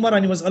Ibn Umar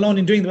and he was alone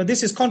in doing it, but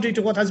this is contrary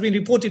to what has been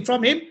reported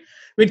from him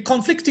with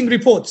conflicting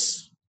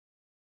reports.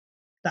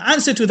 The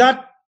answer to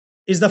that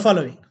is the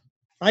following.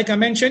 Like I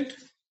mentioned,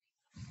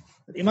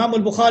 Imam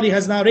al-Bukhari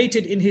has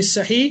narrated in his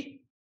Sahih,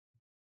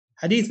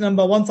 hadith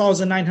number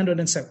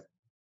 1907.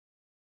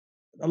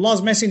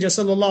 Allah's Messenger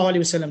sallallahu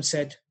alayhi wasallam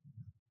said,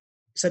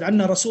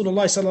 "Anna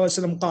Rasulullah sallallahu alayhi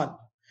wasallam قال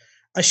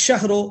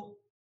الشهر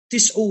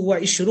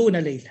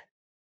 29 ليلة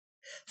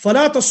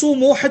فلا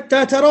تصوموا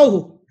حتى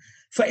تروه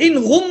فَإِنْ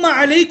غُمَّ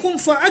عَلَيْكُمْ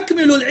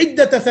فَأَكْمِلُوا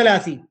الْعِدَّةَ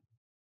ثَلَاثِينَ.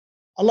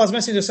 Allah's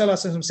Messenger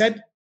ﷺ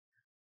said,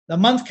 the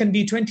month can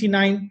be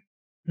 29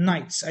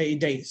 nights, i.e.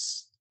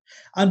 days.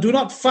 And do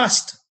not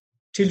fast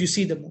till you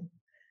see the moon.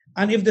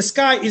 And if the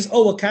sky is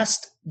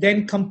overcast,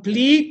 then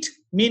complete,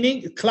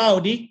 meaning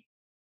cloudy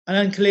and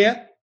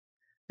unclear,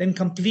 then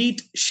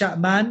complete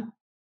Sha'ban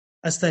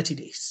as 30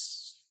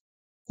 days.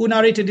 Who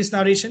narrated this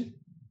narration?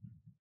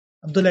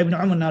 Abdullah ibn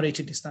Umar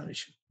narrated this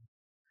narration.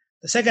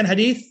 The second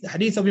hadith, the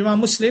hadith of Imam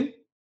Muslim,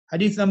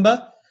 hadith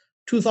number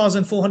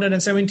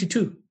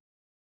 2472.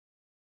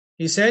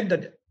 He said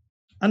that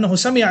أنه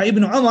سمع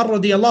ابن عمر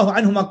رضي الله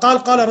عنهما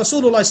قال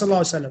رسول الله صلى الله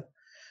عليه وسلم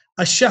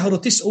الشهر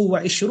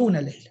 29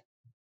 ليلة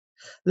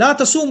لا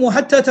تصوموا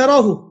حتى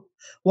تراه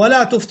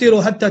ولا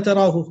تفطروا حتى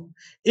تراه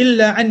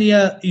إلا أن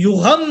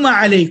يغم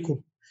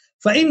عليكم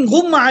فإن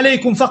غم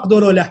عليكم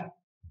فاقدروا له.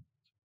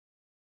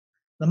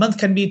 The month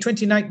can be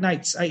 29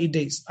 nights, i.e.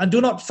 days. And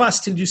do not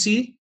fast till you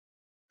see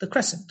the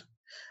crescent.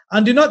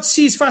 And do not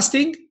cease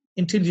fasting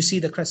until you see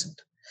the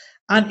crescent.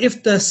 And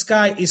if the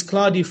sky is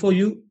cloudy for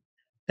you,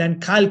 then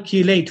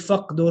calculate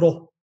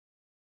فَقْدُرُهُ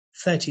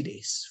 30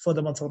 days for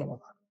the month of Ramadan.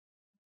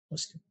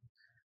 Muslim.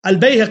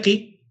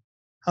 Al-Bayhaqi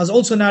has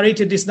also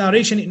narrated this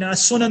narration in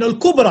al-Sunnah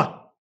al-Kubra,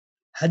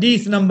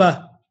 hadith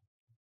number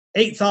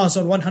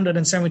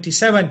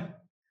 8177,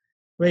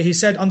 where he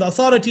said on the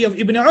authority of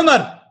Ibn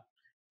Umar,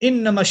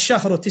 إِنَّمَا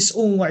الشَّهْرُ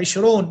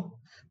 29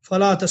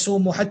 فَلَا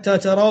تَصُومُوا حَتَّى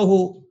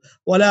تَرَاهُ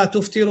وَلَا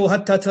تُفْطِرُوا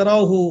حَتَّى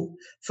تَرَاهُ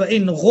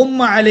فَإِنْ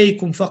غُمَّ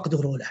عَلَيْكُمْ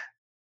فَقْدُرُوا لَهُ.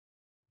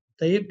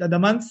 That the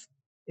month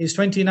is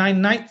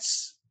 29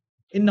 nights.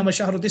 إِنَّمَا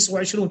الشَّهْرُ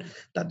 29.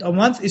 That the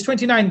month is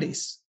 29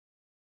 days.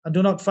 And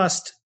do not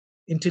fast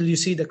until you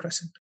see the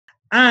crescent.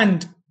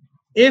 And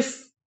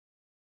if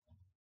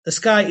the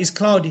sky is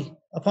cloudy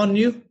upon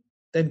you,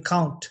 then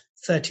count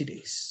 30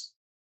 days.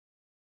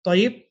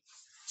 طيب.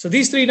 So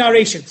these three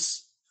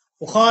narrations,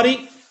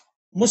 Bukhari,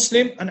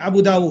 Muslim and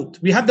Abu Dawood.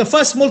 We had the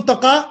first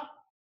multaqa,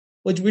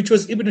 which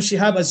was Ibn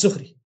Shihab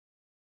al-Zuhri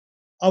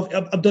of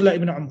Abdullah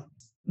ibn Umar.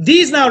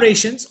 These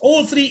narrations,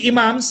 all three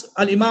Imams,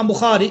 Al-Imam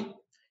Bukhari,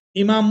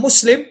 Imam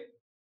Muslim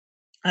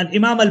and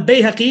Imam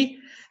al-Bayhaqi,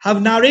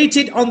 have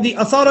narrated on the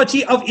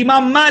authority of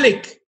Imam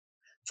Malik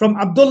from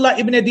Abdullah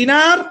ibn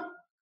Dinar,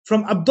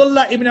 from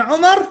Abdullah ibn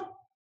Umar,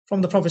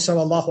 from the Prophet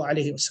sallallahu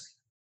alaihi wasallam.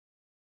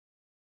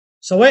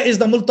 So where is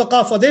the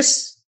multaqa for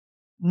this?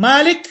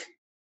 Malik,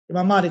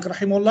 Imam Malik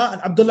rahimahullah,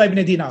 and Abdullah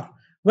ibn Dinar.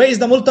 Where is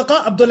the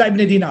multaqa? Abdullah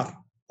ibn Dinar.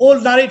 All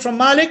narrate from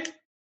Malik,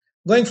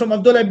 going from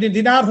Abdullah ibn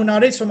Dinar, who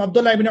narrates from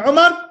Abdullah ibn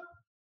Umar,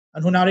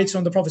 and who narrates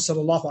from the Prophet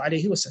sallallahu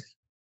alaihi wasallam.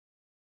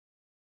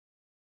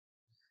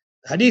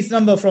 Hadith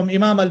number from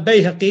Imam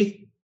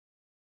al-Bayhaqi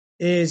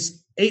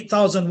is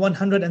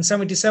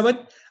 8177.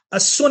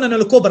 As-Sunan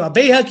al-Kubra.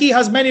 Bayhaqi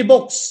has many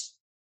books.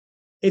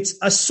 It's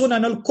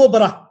As-Sunan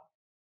al-Kubra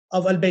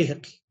of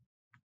al-Bayhaqi.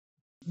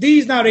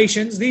 These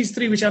narrations, these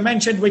three which I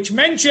mentioned, which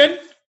mention,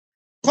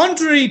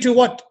 contrary to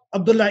what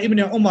Abdullah ibn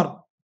Umar's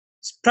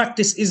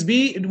practice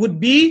it would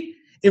be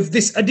if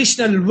this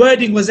additional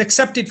wording was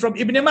accepted from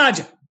Ibn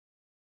Majah.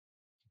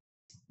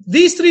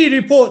 These three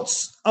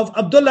reports of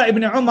Abdullah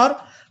ibn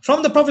Umar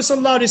from the Prophet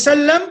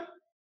ﷺ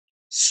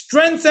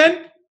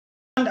strengthen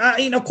and are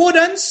in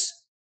accordance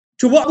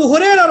to what Abu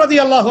Hurairah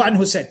radiallahu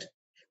anhu said,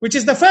 which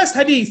is the first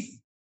hadith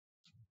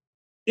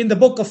in the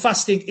book of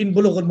fasting in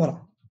Bulugh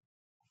al-Maram,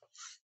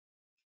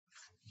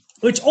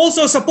 which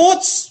also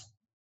supports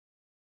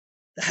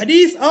the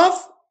hadith of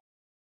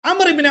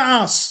Amr ibn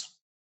As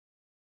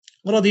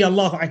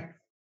radiallahu anhu.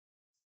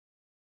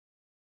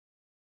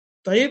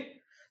 The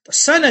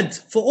sanad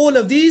for all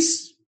of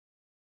these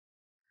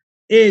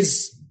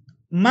is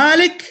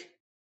Malik,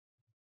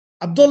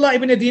 Abdullah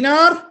ibn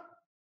Dinar,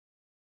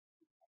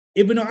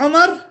 Ibn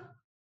Umar,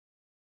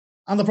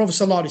 and the Prophet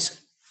sallallahu alaihi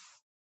wasallam.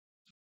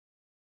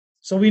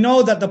 So we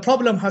know that the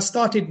problem has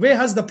started. Where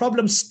has the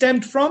problem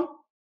stemmed from?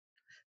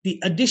 The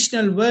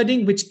additional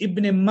wording which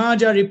Ibn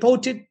Majah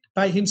reported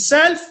by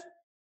himself,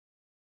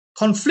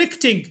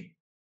 conflicting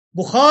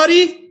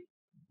Bukhari,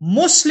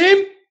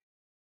 Muslim,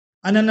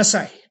 and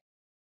An-Nasai.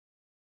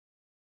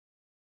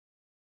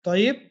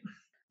 طيب.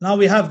 Now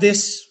we have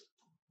this,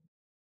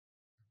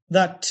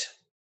 that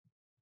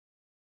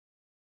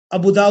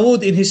Abu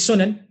Dawood in his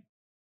Sunan,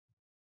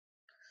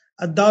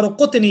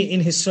 Ad-Daraqutni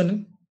in his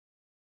Sunan,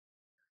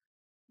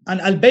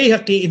 and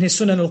Al-Bayhaqi in his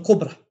Sunan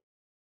al-Kubra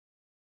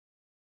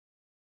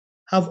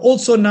have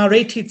also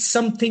narrated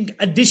something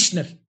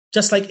additional,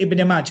 just like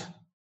Ibn Majah.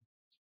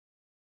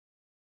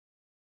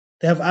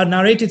 They have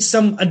narrated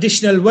some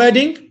additional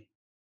wording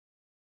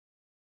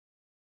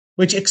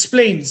which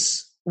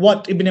explains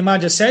what Ibn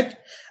Majah said,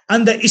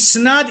 and the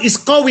isnad is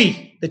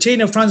qawi, the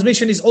chain of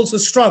transmission is also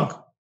strong.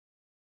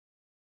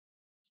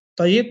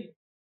 طيب.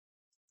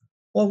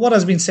 Well, what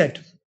has been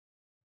said?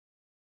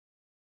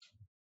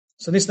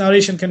 So this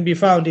narration can be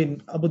found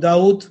in Abu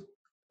Dawood,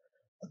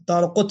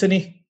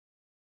 Daraqutni,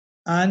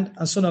 and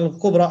Sunan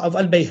al-Kubra of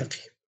al-Bayhaqi.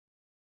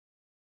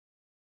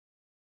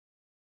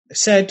 It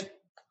said,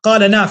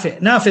 قال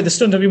نافع, the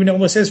student of Ibn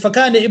Umar says,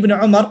 فكان ابن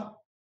عمر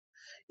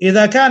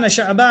إذا كان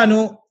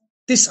شعبان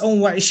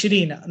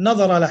 29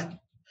 نظر له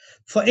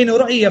فإن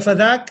رؤي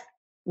فذاك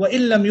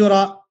وإن لم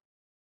يرى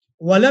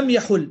ولم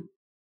يحل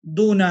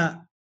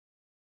دون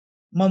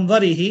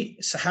منظره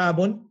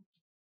سحاب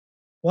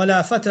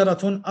ولا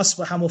فترة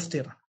أصبح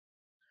مفطرا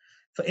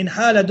فإن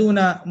حال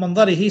دون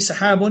منظره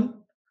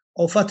سحاب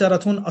أو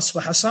فترة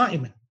أصبح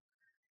صائما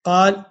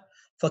قال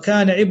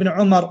فكان ابن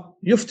عمر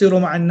يفطر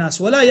مع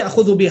الناس ولا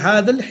يأخذ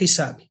بهذا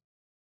الحساب.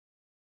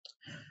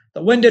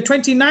 When the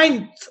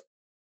 29th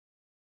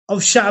of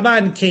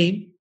Sha'ban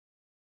came,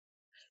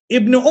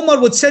 Ibn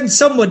Umar would send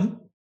someone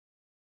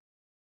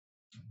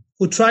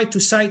who tried to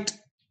sight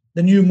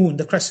the new moon,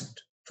 the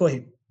crescent, for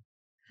him.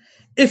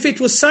 If it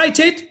was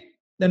sighted,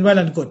 then well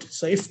and good.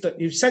 So if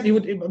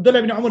Abdullah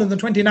ibn Umar on the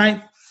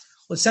 29th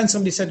would send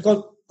somebody, said,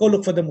 go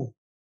look for the moon,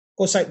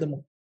 go sight the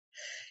moon.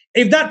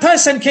 If that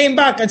person came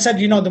back and said,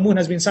 the moon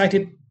has been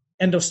sighted,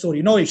 end of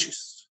story, no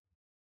issues.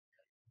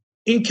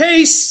 In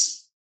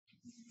case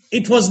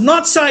it was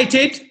not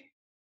sighted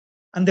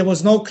and there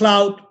was no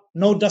cloud,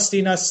 no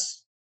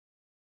dustiness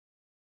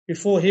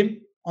before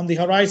him on the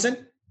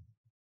horizon,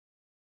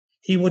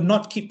 he would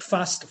not keep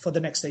fast for the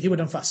next day. He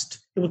wouldn't fast.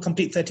 He would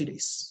complete 30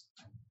 days.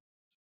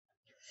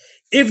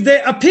 If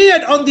there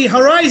appeared on the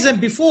horizon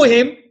before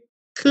him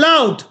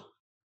cloud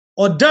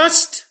or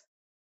dust,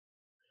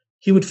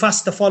 he would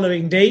fast the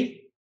following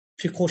day,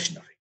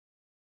 precautionary.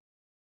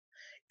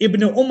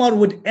 Ibn Umar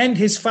would end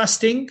his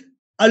fasting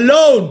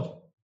alone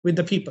with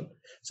the people.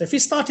 So if he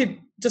started,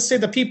 just say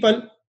the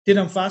people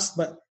didn't fast,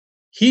 but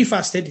he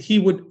fasted, he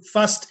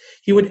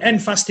would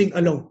end fasting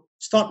alone.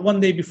 Start one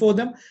day before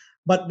them,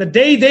 but the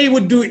day they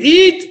would do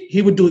Eid,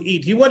 he would do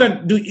Eid. He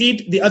wouldn't do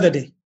Eid the other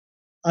day,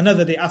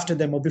 another day after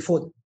them or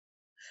before them,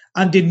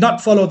 and did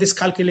not follow this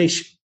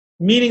calculation,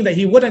 meaning that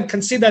he wouldn't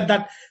consider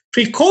that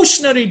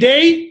precautionary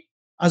day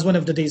as one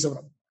of the days of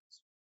Ramadan.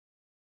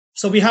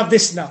 So we have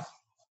this now.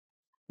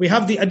 We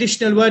have the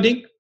additional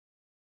wording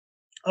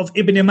of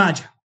Ibn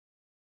Majah.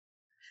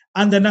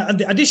 And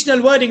the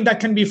additional wording that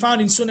can be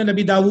found in Sunan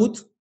Abi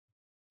Dawud,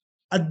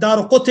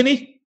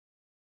 al-Darqutni,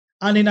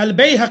 and in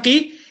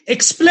al-Bayhaqi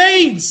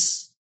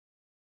explains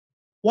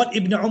what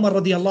Ibn Umar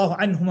radiallahu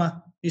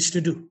anhuma used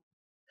to do.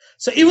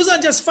 So it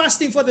wasn't just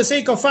fasting for the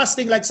sake of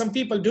fasting like some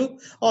people do.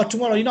 Oh,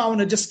 tomorrow, I want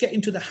to just get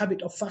into the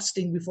habit of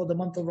fasting before the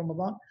month of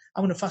Ramadan.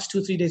 I'm going to fast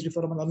 2-3 days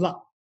before Ramadan.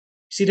 Allah.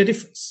 See the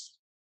difference?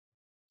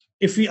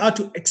 If we are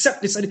to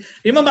accept this.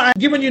 Remember, I've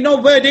given you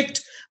no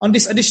verdict on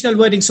this additional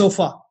wording so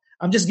far.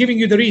 I'm just giving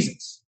you the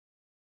reasons.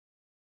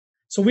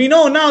 So we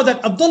know now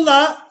that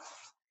Abdullah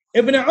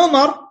ibn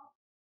Umar,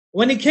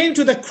 when he came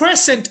to the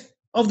crescent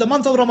of the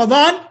month of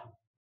Ramadan,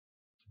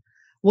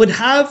 would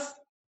have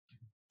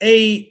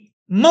a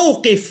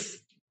mawqif,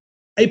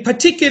 a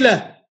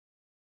particular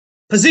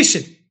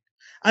position.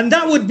 And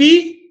that would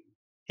be,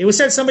 he would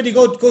send somebody,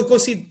 go look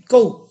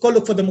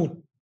for the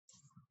moon.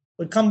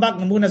 Would come back,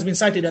 the moon has been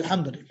sighted,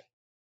 alhamdulillah.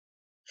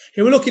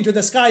 He would look into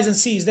the skies and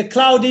see, is it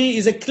cloudy,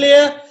 is it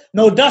clear,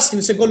 no dust? He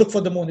would say, go look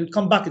for the moon. He would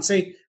come back and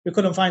say, we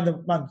couldn't find the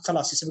moon.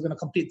 Khalas, he said, we're going to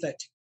complete 30.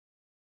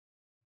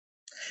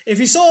 If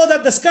he saw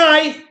that the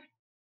sky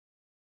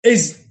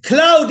is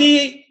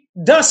cloudy,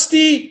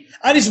 dusty,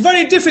 and it's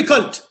very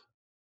difficult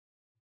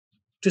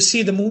to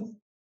see the moon,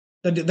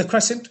 the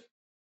crescent,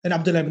 then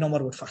Abdullah ibn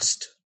Umar would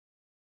fast.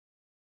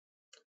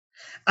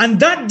 And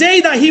that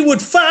day that he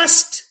would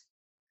fast,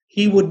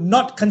 he would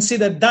not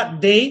consider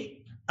that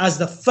day as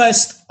the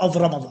first of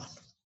Ramadan.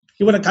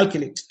 He wouldn't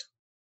calculate it.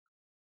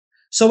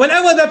 So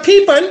whenever the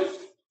people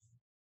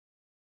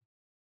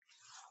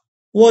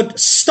would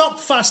stop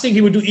fasting,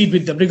 he would do Eid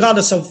with them,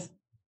 regardless of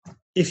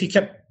if he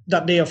kept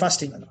that day of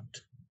fasting or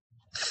not.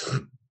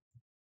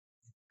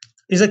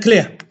 Is it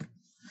clear?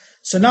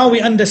 So now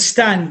we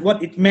understand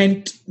what it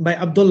meant by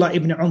Abdullah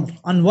ibn Umar,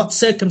 and what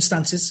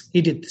circumstances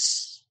he did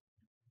this.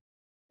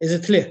 Is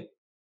it clear?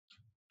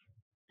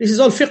 This is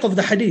all fiqh of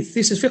the hadith.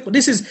 This is fiqh.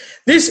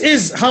 This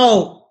is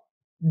how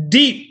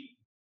deep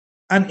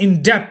and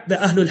in-depth the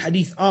Ahlul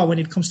Hadith are when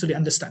it comes to the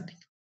understanding.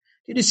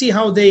 Did you see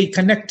how they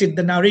connected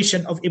the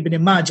narration of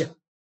Ibn Majah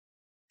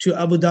to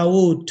Abu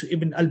Dawud, to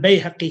Ibn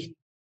al-Bayhaqi,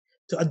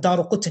 to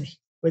al-Darqutni,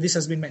 where this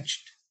has been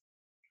mentioned?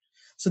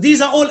 So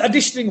these are all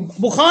additional.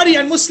 Bukhari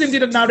and Muslim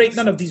didn't narrate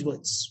none of these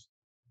words.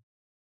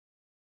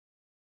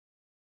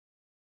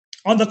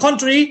 On the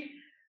contrary,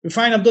 we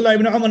find Abdullah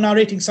ibn Umar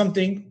narrating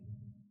something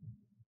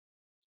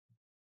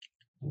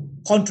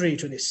contrary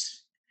to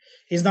this.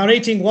 He's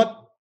narrating what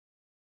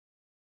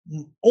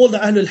all the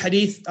Ahlul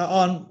Hadith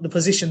are on the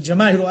position,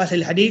 Jama'ir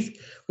Ahlul Hadith,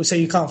 who say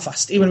you can't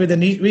fast, even with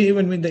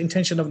the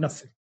intention of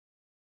nafil.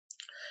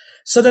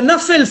 So the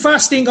nafil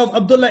fasting of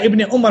Abdullah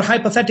ibn Umar,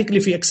 hypothetically,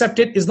 if we accept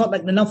it, is not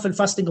like the nafil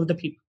fasting of the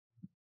people.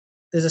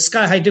 There's a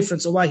sky-high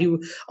difference of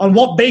on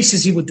what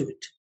basis he would do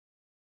it.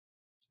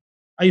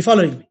 Are you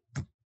following me?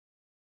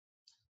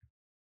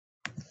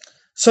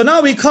 So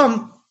now we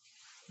come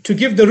to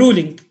give the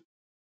ruling.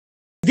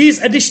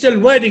 These additional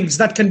wordings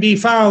that can be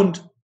found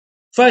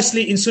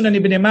firstly in Sunan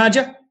ibn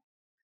Majah,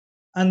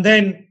 and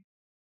then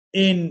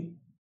in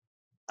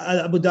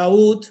Abu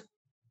Dawud,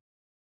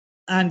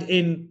 and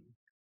in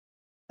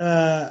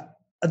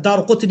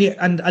al-Darqutni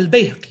and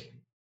al-Bayhaqi.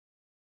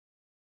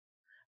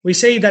 We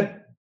say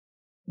that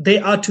they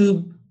are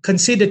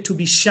considered to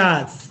be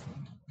shadh,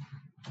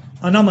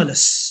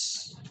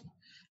 anomalous,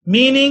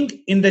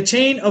 meaning in the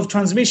chain of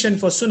transmission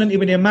for Sunan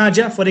ibn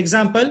Majah, for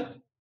example,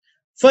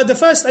 for the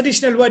first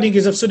additional wording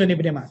is of Sunan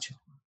ibn Majah.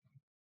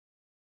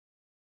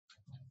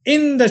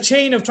 In the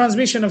chain of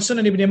transmission of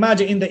Sunan ibn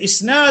Majah, in the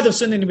isnad of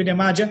Sunan ibn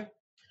Majah,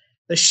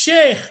 the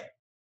Shaykh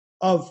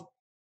of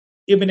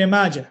Ibn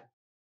Majah,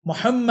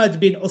 Muḥammad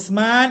bin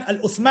Uthman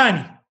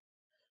al-Uthmani,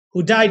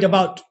 who died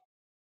about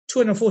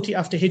 240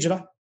 after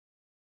Hijrah,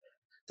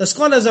 the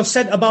scholars have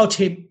said about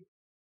him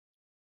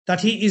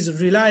that he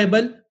is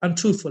reliable and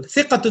truthful.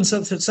 Thiqatun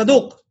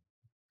saduq.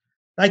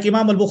 Like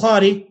Imam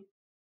al-Bukhari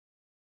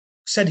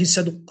said he's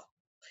saduq.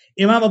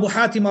 Imam Abu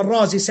Hatim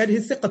al-Razi said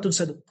he's thiqatun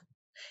saduq.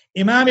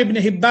 Imam Ibn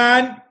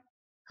Hibban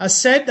has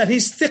said that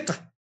he's thiqah.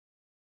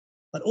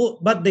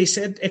 But they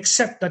said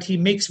except that he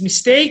makes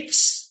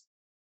mistakes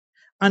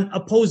and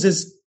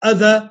opposes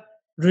other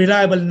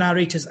reliable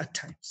narrators at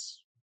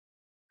times.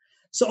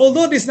 So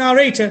although this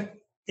narrator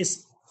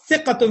is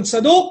thiqatun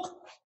saduq,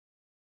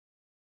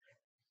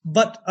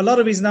 but a lot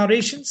of his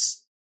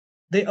narrations,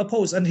 they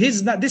oppose. And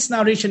this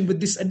narration with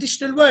this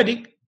additional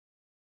wording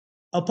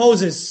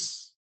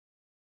opposes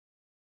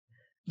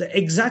the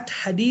exact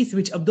hadith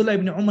which Abdullah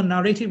ibn Umar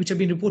narrated, which have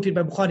been reported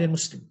by Bukhari and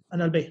Muslim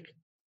and al-Bayhaqi,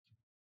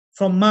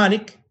 from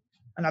Malik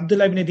and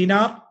Abdullah ibn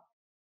Dinar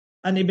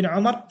and Ibn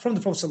Umar from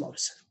the Prophet sallallahu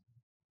alaihi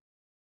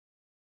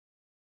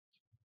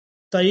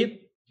wasallam.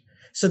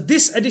 So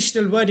this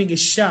additional wording is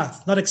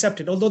shadh, not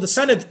accepted. Although the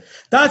sanad,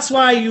 that's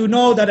why you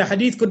know that a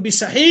hadith could be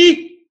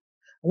sahih,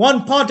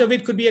 one part of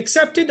it could be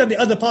accepted and the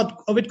other part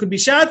of it could be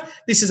shadh.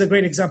 This is a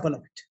great example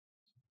of it.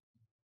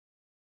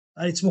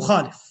 And it's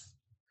mukhalif.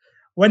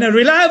 When a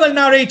reliable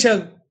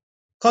narrator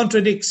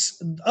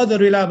contradicts other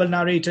reliable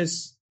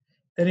narrators,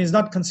 then it's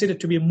not considered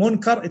to be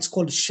munkar, it's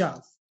called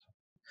shadh.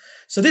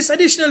 So this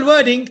additional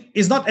wording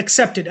is not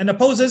accepted and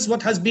opposes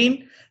what has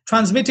been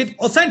transmitted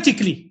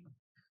authentically.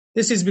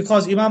 This is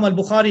because Imam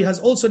al-Bukhari has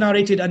also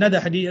narrated another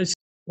hadith,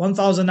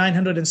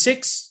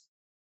 1906,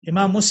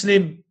 Imam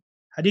Muslim,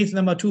 hadith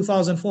number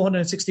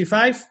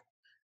 2465,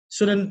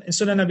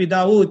 Sunan Abi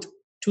Dawud,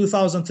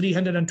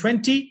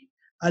 2320,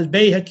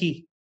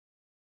 al-Bayhaqi,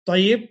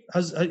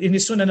 in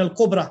his Sunan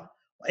al-Kubra,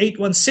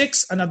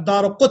 816, and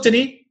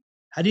al-Darqutni,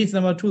 hadith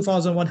number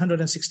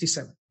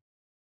 2167.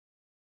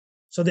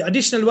 So the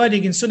additional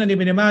wording in Sunan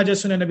ibn Majah,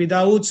 Sunan Abi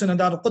Dawud, Sunan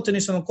Darqutni,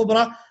 Sunan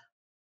al-Kubra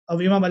of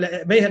Imam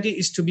al-Bayhaqi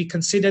is to be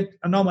considered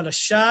anomal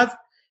as-shadh,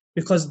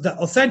 because the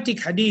authentic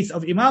hadith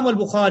of Imam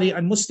al-Bukhari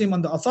and Muslim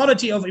on the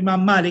authority of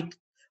Imam Malik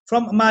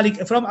from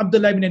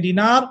Abdullah ibn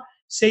Dinar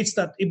states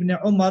that Ibn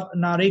Umar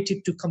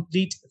narrated to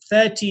complete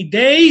 30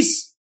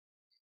 days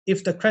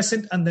if the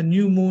crescent and the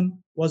new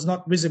moon was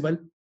not visible,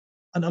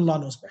 and Allah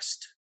knows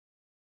best.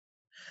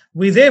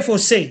 We therefore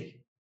say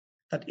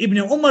that Ibn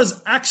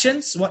Umar's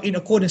actions were in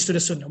accordance to the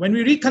Sunnah. When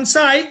we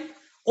reconcile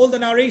all the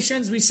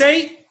narrations, we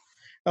say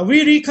that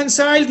we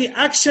reconcile the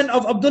action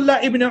of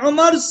Abdullah ibn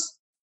Umar's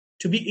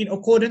to be in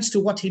accordance to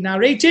what he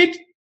narrated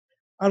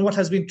and what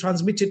has been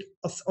transmitted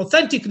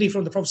authentically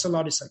from the Prophet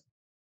ﷺ.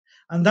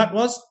 And that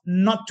was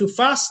not to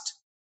fast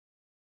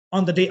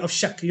on the day of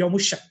Shak, Yawm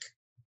al-Shak.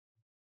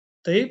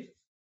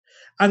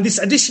 And this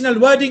additional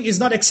wording is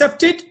not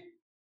accepted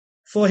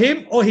for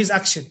him or his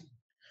action.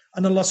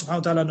 And Allah subhanahu wa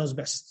ta'ala knows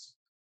best.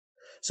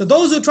 So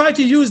those who try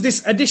to use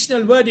this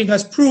additional wording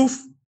as proof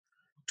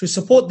to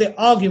support their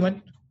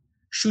argument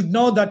should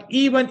know that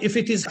even if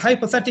it is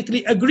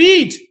hypothetically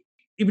agreed,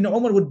 Ibn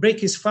Umar would break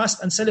his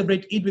fast and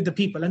celebrate Eid with the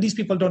people. And these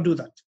people don't do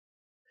that,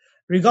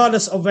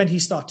 regardless of when he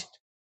started.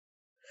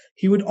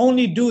 He would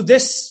only do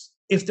this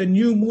if the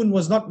new moon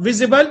was not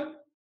visible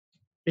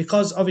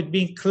because of it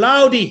being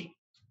cloudy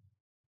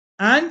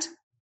and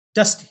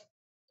dusty.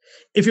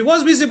 If it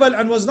was visible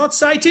and was not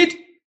sighted,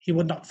 he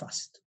would not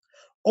fast.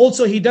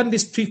 Also, he done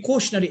this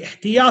precautionary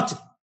ihtiyat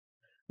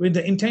with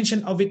the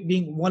intention of it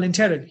being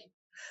voluntarily.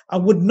 I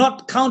would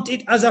not count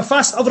it as a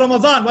fast of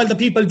Ramadan while the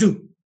people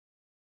do.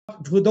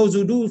 Those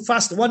who do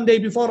fast one day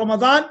before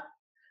Ramadan,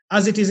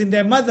 as it is in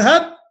their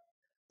madhab,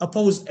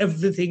 oppose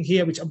everything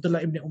here which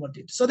Abdullah ibn Umar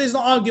did. So there's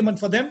no argument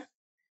for them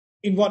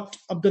in what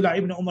Abdullah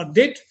ibn Umar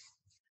did.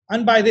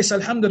 And by this,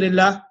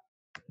 alhamdulillah,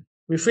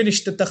 we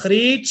finished the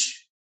takhrij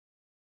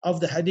of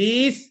the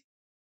hadith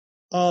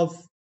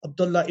of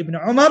Abdullah ibn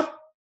Umar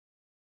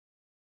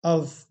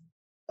of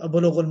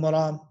Bulugh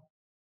al-Maram.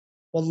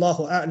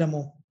 Wallahu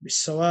a'lamu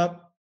bis-sawab.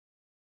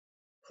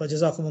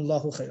 فجزاكم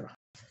الله خيرا.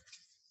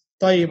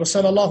 طيب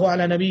وصلى الله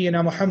على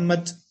نبينا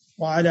محمد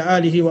وعلى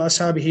آله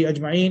وأصحابه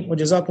أجمعين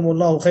وجزاكم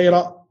الله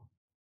خيرا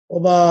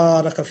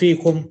وبارك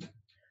فيكم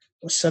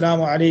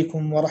والسلام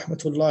عليكم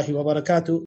ورحمة الله وبركاته.